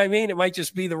 You know what I mean? It might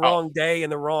just be the wrong day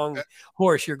and the wrong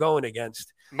horse you're going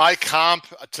against. My comp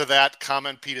to that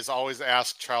comment, Pete, is always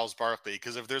ask Charles Barkley,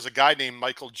 because if there's a guy named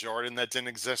Michael Jordan that didn't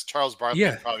exist, Charles Barkley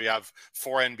would probably have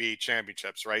 4 NBA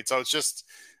championships, right? So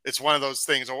it's one of those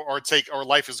things, or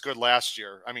Life is Good last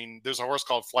year. I mean, there's a horse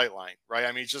called Flightline, right?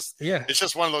 I mean, it's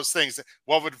just one of those things.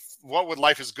 What would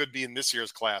Life is Good be in this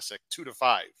year's classic?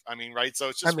 2-5. I mean, right? So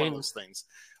it's just one of those things.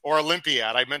 Or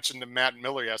Olympiad. I mentioned to Matt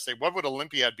Miller yesterday. What would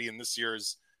Olympiad be in this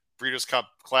year's Breeders' Cup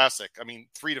Classic. I mean,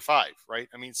 3-5, right?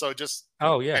 I mean, so just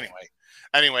yeah.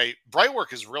 Anyway,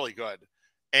 Brightwork is really good,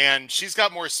 and she's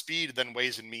got more speed than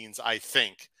Ways and Means, I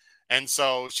think. And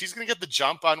so she's going to get the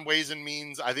jump on Ways and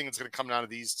Means. I think it's going to come down to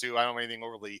these two. I don't have anything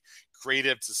overly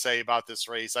creative to say about this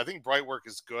race. I think Brightwork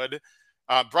is good.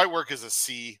 Brightwork is a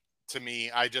C to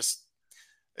me.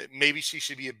 Maybe she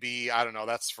should be a B. I don't know.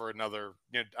 That's for another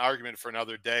argument for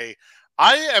another day.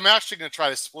 I am actually going to try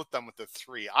to split them with the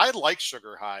 3. I like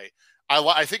Sugar High.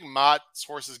 I think Mott's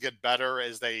horses get better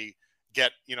as they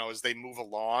get, as they move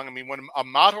along. I mean, when a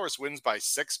Mott horse wins by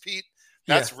 6, Pete,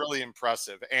 that's really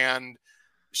impressive. And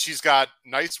she's got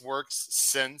nice works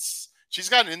since. She's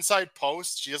got an inside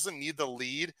post. She doesn't need the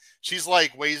lead. She's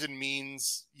like Ways and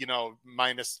Means,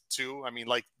 -2. I mean,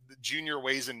 like the junior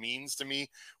Ways and Means to me,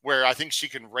 where I think she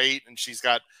can rate and she's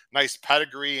got nice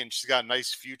pedigree and she's got a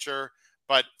nice future.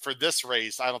 But for this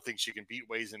race, I don't think she can beat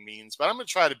Ways and Means. But I'm going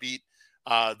to try to beat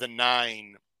the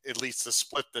 9, at least to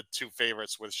split the 2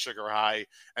 favorites with Sugar High.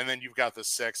 And then you've got the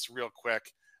 6 real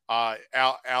quick.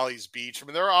 Alley's Beach. I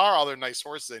mean, there are other nice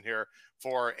horses in here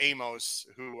for Amos,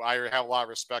 who I have a lot of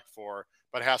respect for,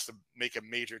 but has to make a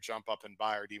major jump up in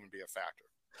Beyer to even be a factor.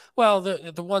 Well,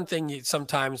 the one thing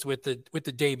sometimes with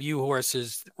the debut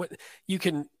horses,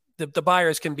 the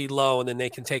buyers can be low and then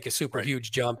they can take a super huge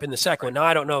jump in the second one. Now,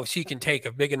 I don't know if she can take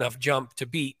a big enough jump to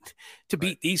beat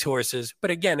these horses.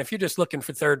 But again, if you're just looking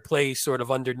for third place sort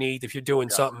of underneath, if you're doing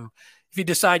something, if you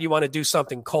decide you want to do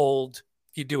something cold,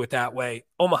 you do it that way.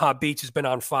 Omaha Beach has been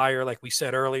on fire, like we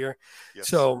said earlier. Yes.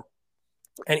 So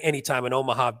anytime in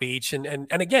Omaha Beach. And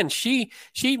again, she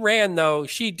ran, though.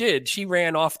 She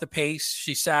ran off the pace.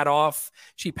 She sat off.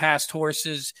 She passed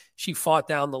horses. She fought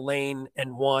down the lane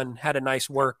and won, had a nice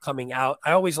work coming out.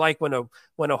 I always like when a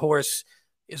horse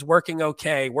is working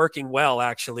well,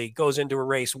 actually, goes into a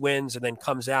race, wins, and then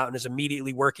comes out and is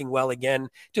immediately working well again.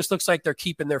 Just looks like they're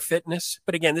keeping their fitness.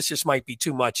 But again, this just might be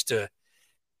too much too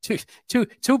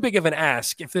big of an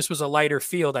ask. If this was a lighter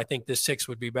field, I think this 6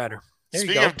 would be better.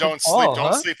 Speaking of don't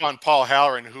sleep on Paul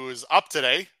Halloran, who is up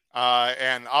today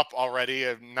and up already.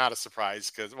 Not a surprise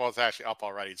because, it's actually up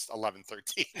already. It's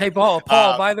 11:13. Hey, Paul,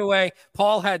 by the way,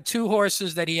 Paul had 2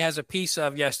 horses that he has a piece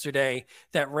of yesterday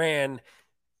that ran.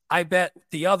 I bet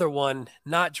the other one,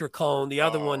 not Dracone, the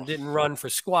other one didn't run for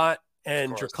squat,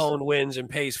 and Dracone wins and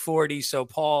pays 40. So,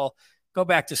 Paul, go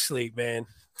back to sleep, man.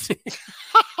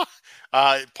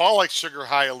 Paul likes Sugar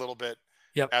High a little bit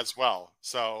as well.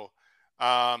 So,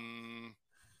 and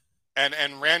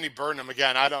Randy Burnham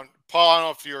again. Paul, I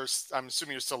don't know if I'm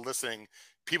assuming you're still listening.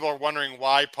 People are wondering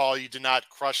why, Paul, you did not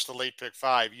crush the late pick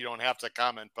 5. You don't have to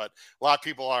comment, but a lot of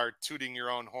people are tooting your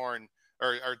own horn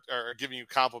or giving you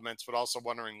compliments, but also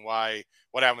wondering what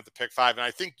happened with the pick 5. And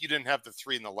I think you didn't have the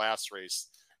 3 in the last race,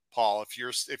 Paul. If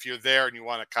you're there and you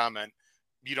want to comment,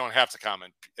 you don't have to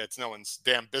comment. It's no one's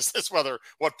damn business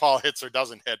what Paul hits or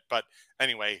doesn't hit. But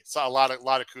anyway, so a lot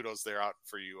of kudos there out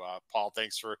for you, Paul.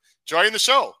 Thanks for joining the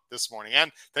show this morning,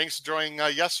 and thanks for joining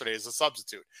yesterday as a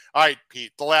substitute. All right,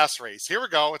 Pete, the last race. Here we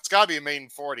go. It's got to be a maiden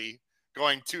 40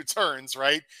 going 2 turns,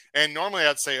 right? And normally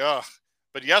I'd say,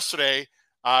 but yesterday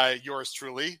yours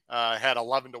truly had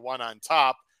 11-1 on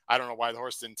top. I don't know why the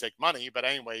horse didn't take money, but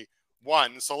anyway,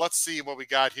 won. So let's see what we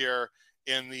got here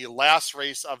in the last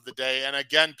race of the day. And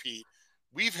again, Pete,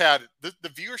 we've had the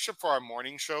viewership for our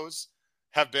morning shows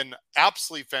have been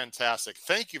absolutely fantastic.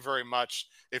 Thank you very much.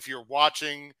 If you're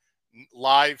watching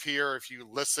live here, if you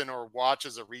listen or watch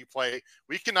as a replay,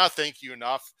 we cannot thank you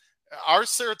enough. Our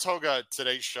Saratoga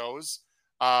Today shows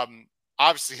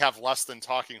obviously have less than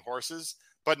talking horses,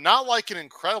 but not like an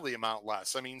incredibly amount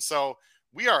less. I mean, so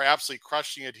we are absolutely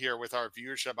crushing it here with our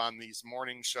viewership on these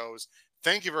morning shows.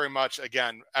 Thank you very much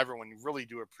again, everyone. Really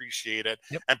do appreciate it.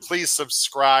 Yep. And please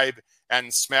subscribe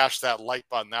and smash that like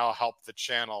button. That'll help the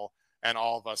channel and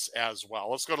all of us as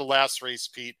well. Let's go to last race,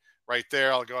 Pete, right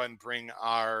there. I'll go ahead and bring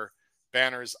our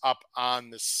banners up on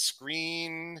the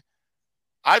screen.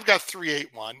 I've got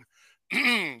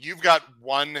 381. You've got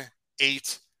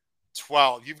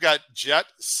 1812. You've got Jet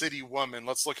City Woman.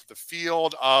 Let's look at the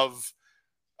field of,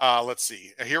 let's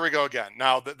see. Here we go again.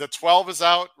 Now, the 12 is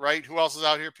out, right? Who else is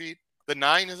out here, Pete? The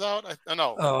 9 is out? I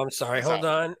know. Oh, I'm sorry. Hold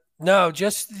on. No,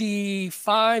 just the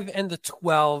 5 and the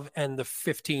 12 and the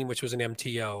 15, which was an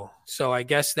MTO. So I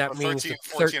guess that means the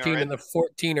 13 and the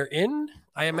 14 are in,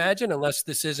 I imagine, unless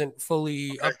this isn't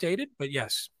fully updated. But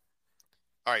yes.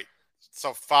 All right.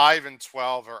 So 5 and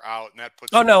 12 are out, and that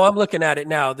puts. Oh no, I'm looking at it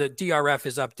now. The DRF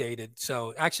is updated.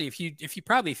 So actually,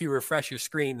 if you refresh your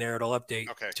screen there, it'll update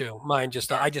too. Mine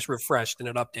I just refreshed and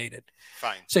it updated.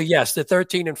 Fine. So yes, the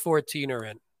 13 and 14 are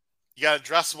in. Yeah,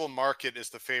 addressable market is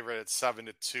the favorite at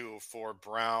 7-2 for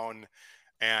Brown.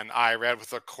 and IRAD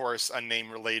with, of course, a name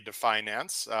related to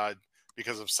finance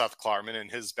because of Seth Klarman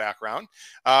and his background.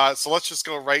 So let's just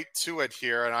go right to it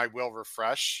here, and I will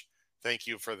refresh. Thank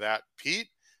you for that, Pete.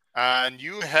 And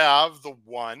you have the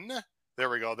one. There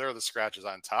we go. There are the scratches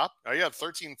on top. Oh, yeah,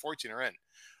 13, 14 are in.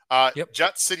 Yep.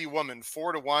 Jet City Woman,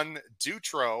 4-1.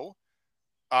 Dutro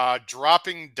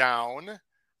dropping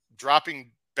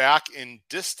dropping back in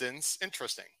distance.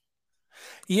 Interesting.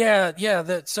 Yeah.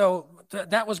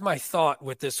 That was my thought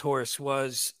with this horse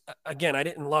was, again, I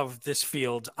didn't love this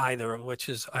field either, which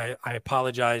is, I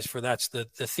apologize for that's the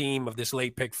theme of this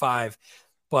late pick 5.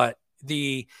 But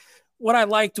what I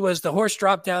liked was the horse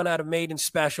dropped down out of maiden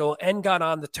special and got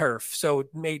on the turf. So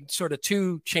made sort of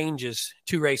 2 changes,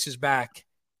 2 races back,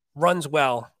 runs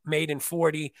well, maiden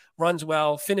 40, runs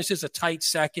well, finishes a tight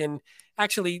second.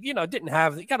 Actually,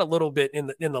 got a little bit in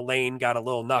the lane, got a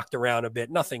little knocked around a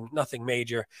bit, nothing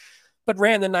major, but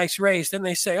ran the nice race. Then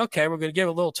they say, okay, we're going to give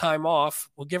a little time off.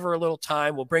 We'll give her a little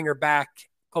time. We'll bring her back,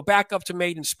 go back up to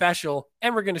maiden special,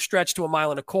 and we're going to stretch to 1.25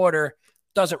 miles.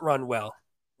 Doesn't run well.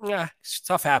 Yeah,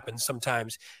 stuff happens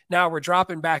sometimes. Now we're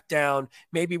dropping back down.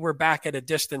 Maybe we're back at a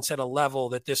distance at a level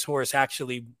that this horse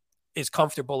actually is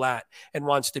comfortable at and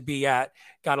wants to be at.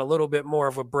 Got a little bit more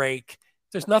of a break.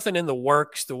 There's nothing in the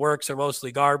works. The works are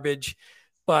mostly garbage,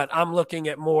 but I'm looking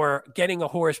at more getting a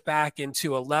horse back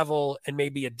into a level and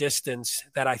maybe a distance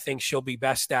that I think she'll be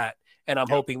best at. And I'm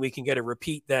hoping we can get a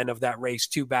repeat then of that race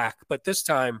 2 back, but this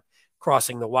time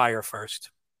crossing the wire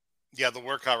first. Yeah, the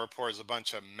workout report is a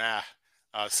bunch of meh.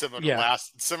 Similar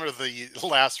to the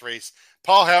last race.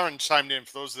 Paul Herron chimed in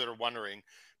for those that are wondering.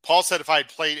 Paul said if I had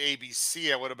played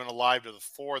ABC, I would have been alive to the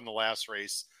 4 in the last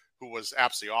race, who was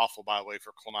absolutely awful, by the way,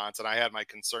 for Clement. And I had my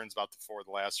concerns about the 4 in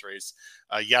the last race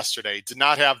yesterday. Did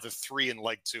not have the 3 in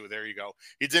leg 2. There you go.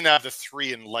 He didn't have the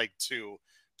 3 in leg 2.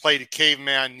 Played a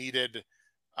Caveman, needed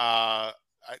 20,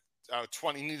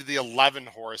 needed the 11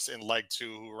 horse in leg 2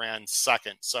 who ran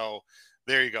second. So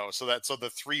there you go. So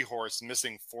the 3 horse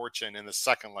missing Fortune in the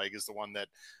second leg is the one that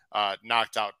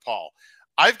knocked out Paul.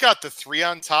 I've got the 3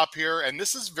 on top here, and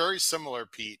this is very similar,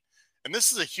 Pete. And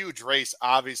this is a huge race,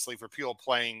 obviously, for people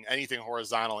playing anything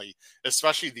horizontally,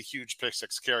 especially the huge pick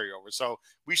 6 carryover. So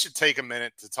we should take a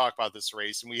minute to talk about this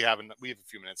race, and we have a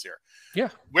few minutes here. Yeah.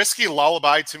 Whiskey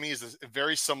Lullaby to me is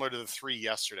very similar to the 3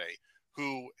 yesterday,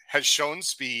 who has shown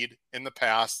speed in the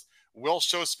past, will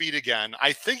show speed again.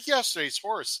 I think yesterday's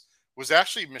horse was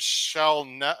actually Michelle.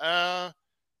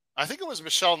 I think it was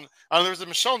Michelle. There was a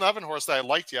Michelle Nevin horse that I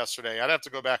liked yesterday. I'd have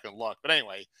to go back and look. But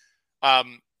anyway,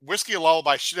 Whiskey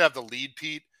Lullaby should have the lead,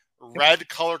 Pete. Red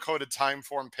color-coded time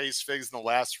form pace figs in the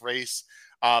last race.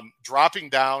 Dropping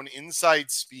down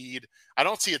inside speed. I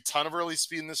don't see a ton of early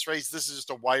speed in this race. This is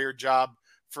just a wire job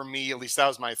for me. At least that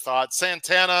was my thought.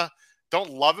 Santana, don't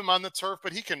love him on the turf,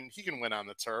 but he can win on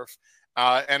the turf.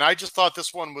 And I just thought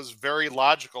this one was very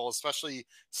logical, especially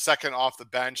second off the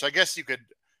bench. I guess you could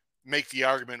make the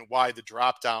argument why the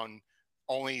drop down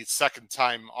only second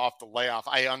time off the layoff.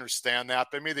 I understand that,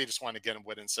 but maybe they just want to get him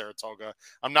win in Saratoga.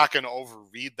 I'm not going to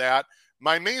overread that.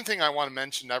 My main thing I want to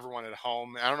mention to everyone at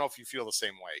home, I don't know if you feel the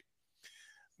same way.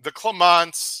 The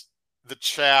Clements, the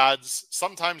Chads,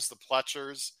 sometimes the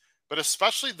Pletchers, but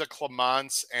especially the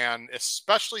Clements and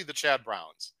especially the Chad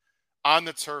Browns on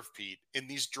the turf, Pete, in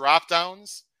these drop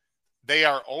downs, they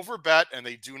are overbet and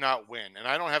they do not win. And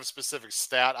I don't have a specific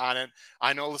stat on it.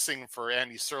 I know listening for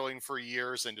Andy Sterling for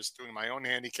years and just doing my own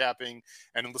handicapping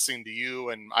and listening to you,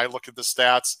 and I look at the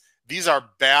stats, these are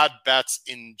bad bets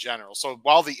in general. So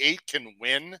while the 8 can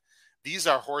win, these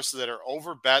are horses that are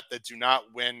overbet that do not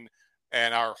win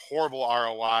and are horrible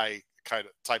ROI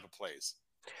type of plays.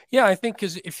 Yeah, I think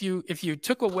because if you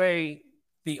took away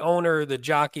the owner, the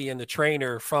jockey, and the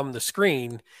trainer from the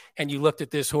screen, and you looked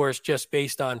at this horse just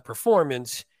based on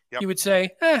performance, you would say,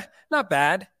 not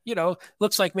bad.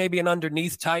 Looks like maybe an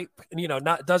underneath type,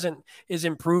 is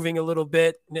improving a little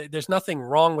bit. There's nothing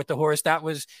wrong with the horse. That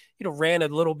was, ran a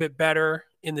little bit better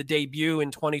in the debut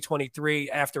in 2023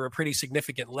 after a pretty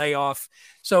significant layoff.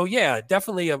 So yeah,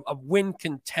 definitely a win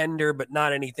contender, but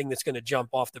not anything that's going to jump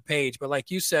off the page. But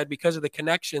like you said, because of the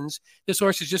connections, this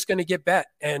horse is just going to get bet,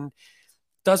 and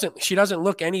she doesn't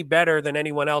look any better than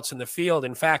anyone else in the field.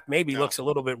 In fact, maybe looks a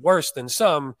little bit worse than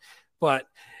some, but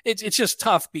it's just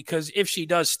tough because if she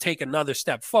does take another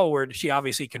step forward, she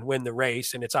obviously can win the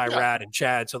race, and it's Irad and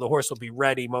Chad. So the horse will be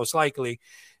ready most likely.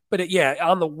 But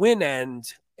on the win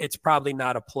end, it's probably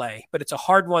not a play, but it's a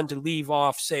hard one to leave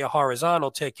off, say, a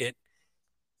horizontal ticket,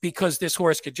 because this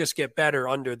horse could just get better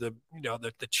under the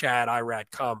Chad Irad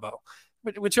combo,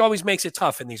 which always makes it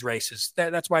tough in these races.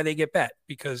 That's why they get bet,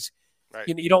 because Right.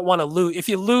 You don't want to lose.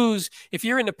 If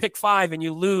you're in the pick 5 and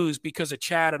you lose because a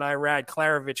Chad and Irad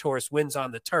Klarovich horse wins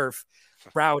on the turf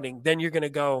routing, then you're going to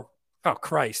go, oh,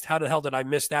 Christ, how the hell did I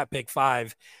miss that pick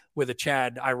 5 with a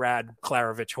Chad Irad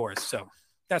Klarovich horse? So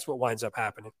that's what winds up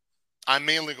happening. I'm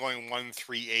mainly going 1,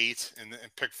 3, 8, and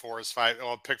pick 4 is 5.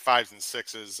 Well, pick 5s and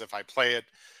 6s if I play it.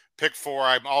 Pick 4,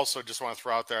 I'm also just want to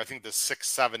throw out there. I think the 6,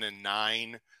 7, and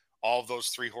 9, all of those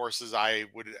 3 horses I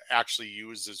would actually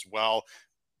use as well.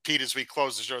 Pete, as we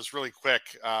close the show, it's really quick.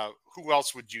 Who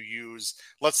else would you use?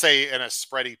 Let's say in a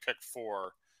spready pick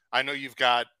 4. I know you've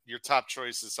got your top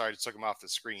choices. Sorry, I just took them off the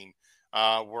screen.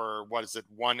 Were, what is it,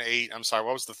 1, 8? I'm sorry,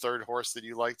 what was the third horse that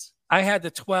you liked? I had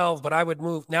the 12, but I would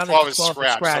move now that 12 the is 12 scratch.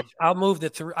 is scratch. So, I'll move the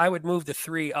 3. I would move the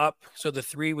 3 up, so the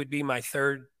 3 would be my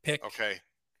third pick. okay.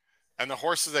 And the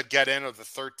horses that get in are the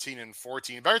 13 and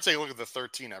 14. You better take a look at the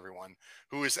 13, everyone,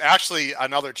 who is actually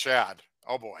another Chad.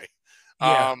 Oh, boy.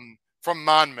 Yeah. From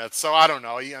Monmouth. So I don't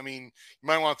know. I mean, you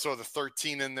might want to throw the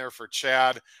 13 in there for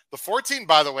Chad. The 14,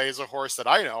 by the way, is a horse that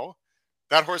I know.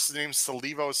 That horse is named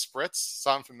Salivo Spritz.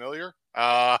 Sound familiar?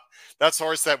 That's a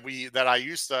horse that I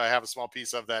used to have a small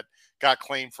piece of that got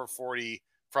claimed for 40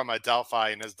 from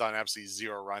Adelphi and has done absolutely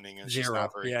 0 running, and she's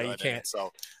not very good. You can't.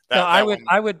 So I would.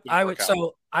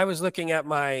 So I was looking at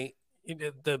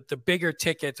the bigger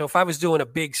ticket. So if I was doing a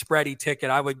big spready ticket,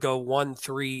 I would go 1,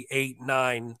 3, 8,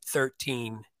 9,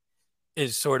 13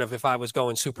 is sort of if I was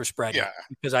going super spready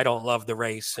because I don't love the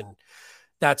race. And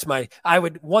that's I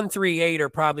would 1, 3, 8 are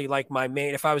probably like my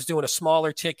main. If I was doing a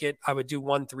smaller ticket, I would do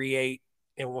 1, 3, 8.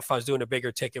 And if I was doing a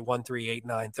bigger ticket, 1, 3, 8,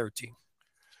 9, 13.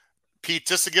 Pete,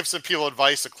 just to give some people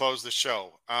advice to close the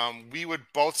show, we would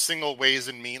both single ways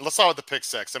and mean. Let's start with the pick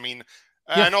 6. I mean,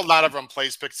 I know a lot of them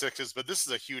plays pick 6s, but this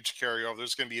is a huge carryover.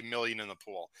 There's going to be $1 million in the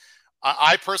pool.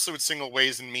 I personally would single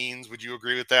ways and means. Would you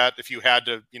agree with that? If you had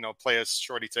to, play a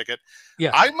shorty ticket,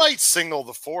 I might single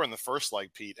the 4 in the first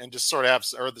leg, Pete, and just sort of have,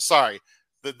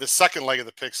 the second leg of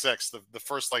the pick 6, the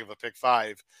first leg of the pick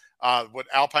 5. What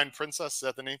Alpine Princess, is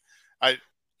that the name?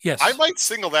 Yes. I might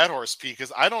single that horse, Pete,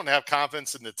 because I don't have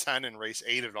confidence in the 10 in race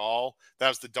 8 at all. That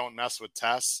was the don't mess with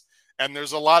Tess. And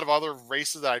there's a lot of other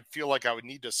races that I feel like I would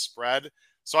need to spread.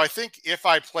 So I think if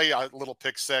I play a little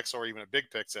pick 6 or even a big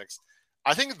pick 6,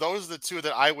 I think those are the 2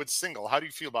 that I would single. How do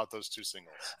you feel about those 2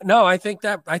 singles? No, I think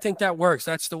that works.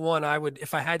 That's the one I would,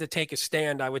 if I had to take a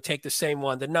stand, I would take the same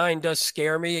one. The 9 does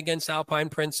scare me against Alpine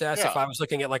Princess. Yeah. If I was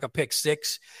looking at like a pick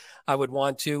 6, I would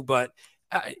want to, but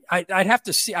I'd have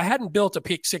to see. I hadn't built a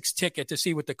pick 6 ticket to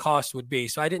see what the cost would be,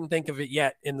 so I didn't think of it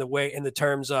yet in the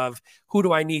terms of who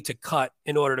do I need to cut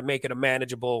in order to make it a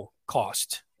manageable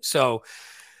cost. So,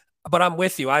 but I'm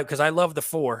with you, because I love the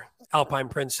 4 Alpine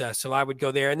Princess, so I would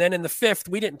go there. And then in the 5th,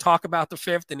 we didn't talk about the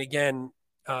 5th, and again,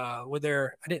 I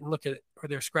didn't look at it. Were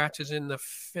there scratches in the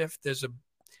 5th? There's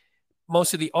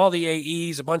all the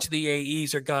AEs, a bunch of the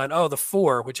AEs are gone. Oh, the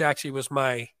 4, which actually was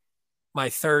my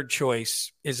third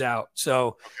choice, is out.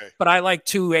 So, But I like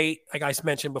 2, 8, like I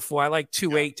mentioned before. I like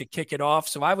 2, 8 to kick it off.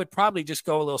 So I would probably just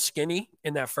go a little skinny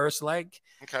in that first leg,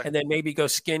 and then maybe go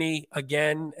skinny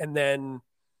again, and then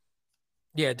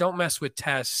don't mess with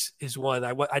Tess is one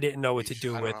I didn't know what to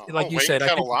do with. Like you said,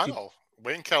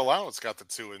 Wayne Catalano's got the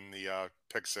 2 in the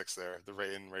pick 6 there. The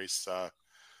in race 5,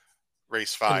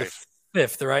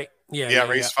 5th, right?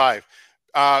 Race 5.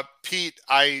 Pete,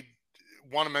 I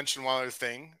want to mention one other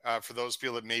thing for those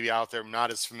people that may be out there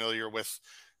not as familiar with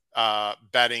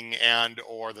betting and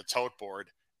or the tote board.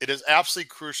 It is absolutely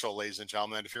crucial, ladies and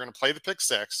gentlemen, that if you're going to play the pick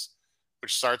 6,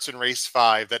 which starts in race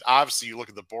 5, that obviously you look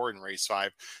at the board in race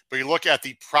 5, but you look at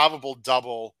the probable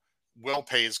double will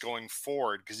pays going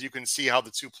forward, because you can see how the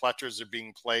 2 Pletchers are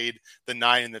being played, the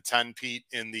 9 and the 10, Pete,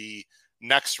 in the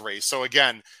next race. So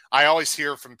again, I always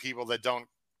hear from people that don't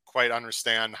quite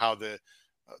understand how the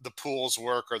pools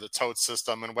work or the tote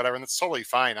system and whatever. And that's totally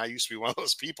fine. I used to be one of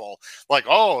those people like,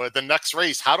 oh, at the next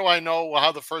race, how do I know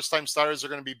how the first time starters are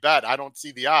going to be bet? I don't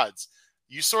see the odds.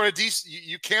 You sort of,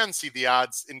 you can see the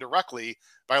odds indirectly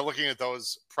by looking at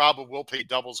those probable will pay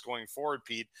doubles going forward,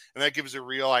 Pete. And that gives a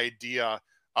real idea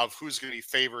of who's going to be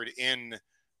favored in,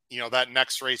 that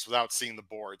next race without seeing the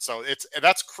board. So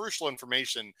that's crucial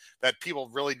information that people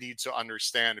really need to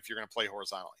understand if you're going to play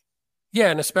horizontally. Yeah,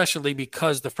 and especially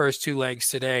because the first 2 legs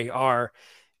today are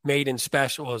maiden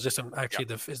special. Well, is this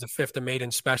actually is the 5th a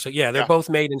maiden special? Yeah, they're both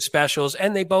maiden specials,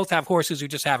 and they both have horses who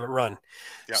just haven't run.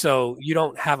 Yep. So you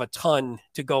don't have a ton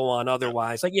to go on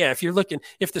otherwise. Yep. Like,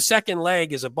 if the second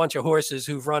leg is a bunch of horses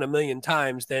who've run 1,000,000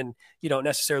 times, then you don't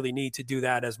necessarily need to do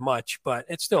that as much, but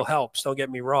it still helps. Don't get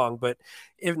me wrong. But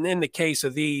in the case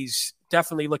of these,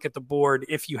 definitely look at the board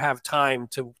if you have time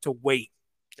to wait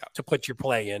to put your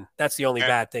play in. That's the only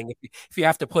bad thing. If you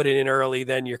have to put it in early,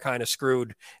 then you're kind of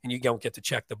screwed and you don't get to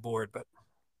check the board. But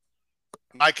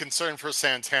my concern for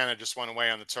Santana just went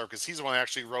away on the turf because he's the one that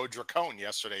actually rode Dracone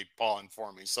yesterday, Paul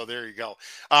informed me. So there you go.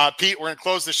 Pete, we're going to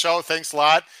close the show. Thanks a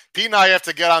lot. Pete and I have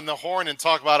to get on the horn and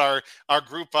talk about our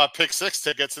group Pick 6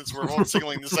 tickets since we're both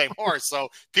signaling the same horse. So,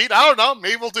 Pete, I don't know.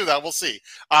 Maybe we'll do that. We'll see.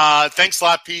 Thanks a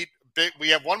lot, Pete. We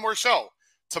have one more show.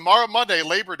 Tomorrow, Monday,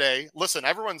 Labor Day. Listen,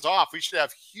 everyone's off. We should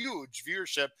have huge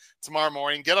viewership tomorrow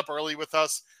morning. Get up early with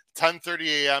us,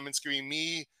 10:30 a.m. It's going to be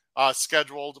me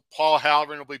scheduled. Paul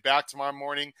Halloran will be back tomorrow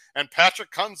morning. And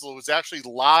Patrick Kunzel is actually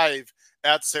live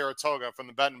at Saratoga from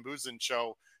the Ben and Boozin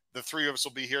show. The three of us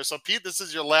will be here. So, Pete, this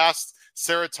is your last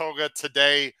Saratoga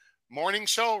Today morning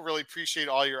show. Really appreciate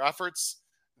all your efforts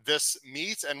this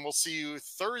meet. And we'll see you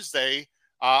Thursday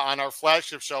on our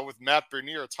flagship show with Matt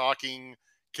Bernier talking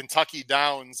Kentucky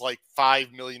Downs, like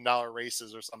 $5 million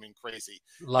races or something crazy.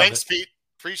 Thanks, Pete.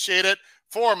 Appreciate it.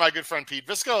 For my good friend Pete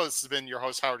Visco, this has been your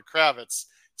host, Howard Kravitz.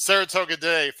 Saratoga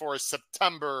Today for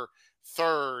September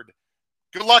 3rd.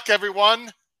 Good luck,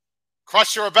 everyone.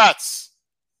 Crush your bets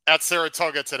at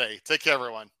Saratoga today. Take care,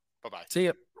 everyone. Bye-bye. See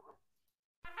you.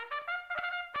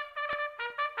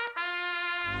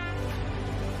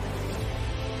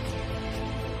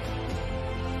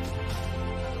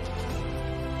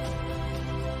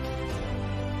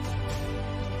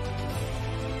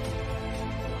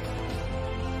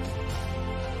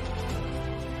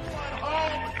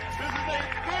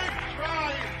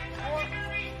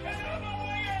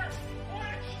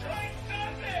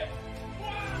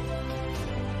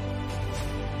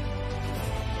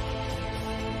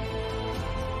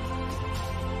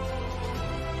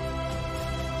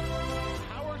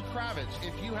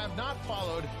 If you have not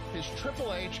followed his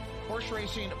Triple H horse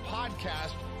racing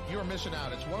podcast, you're missing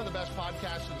out. It's one of the best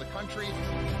podcasts in the country.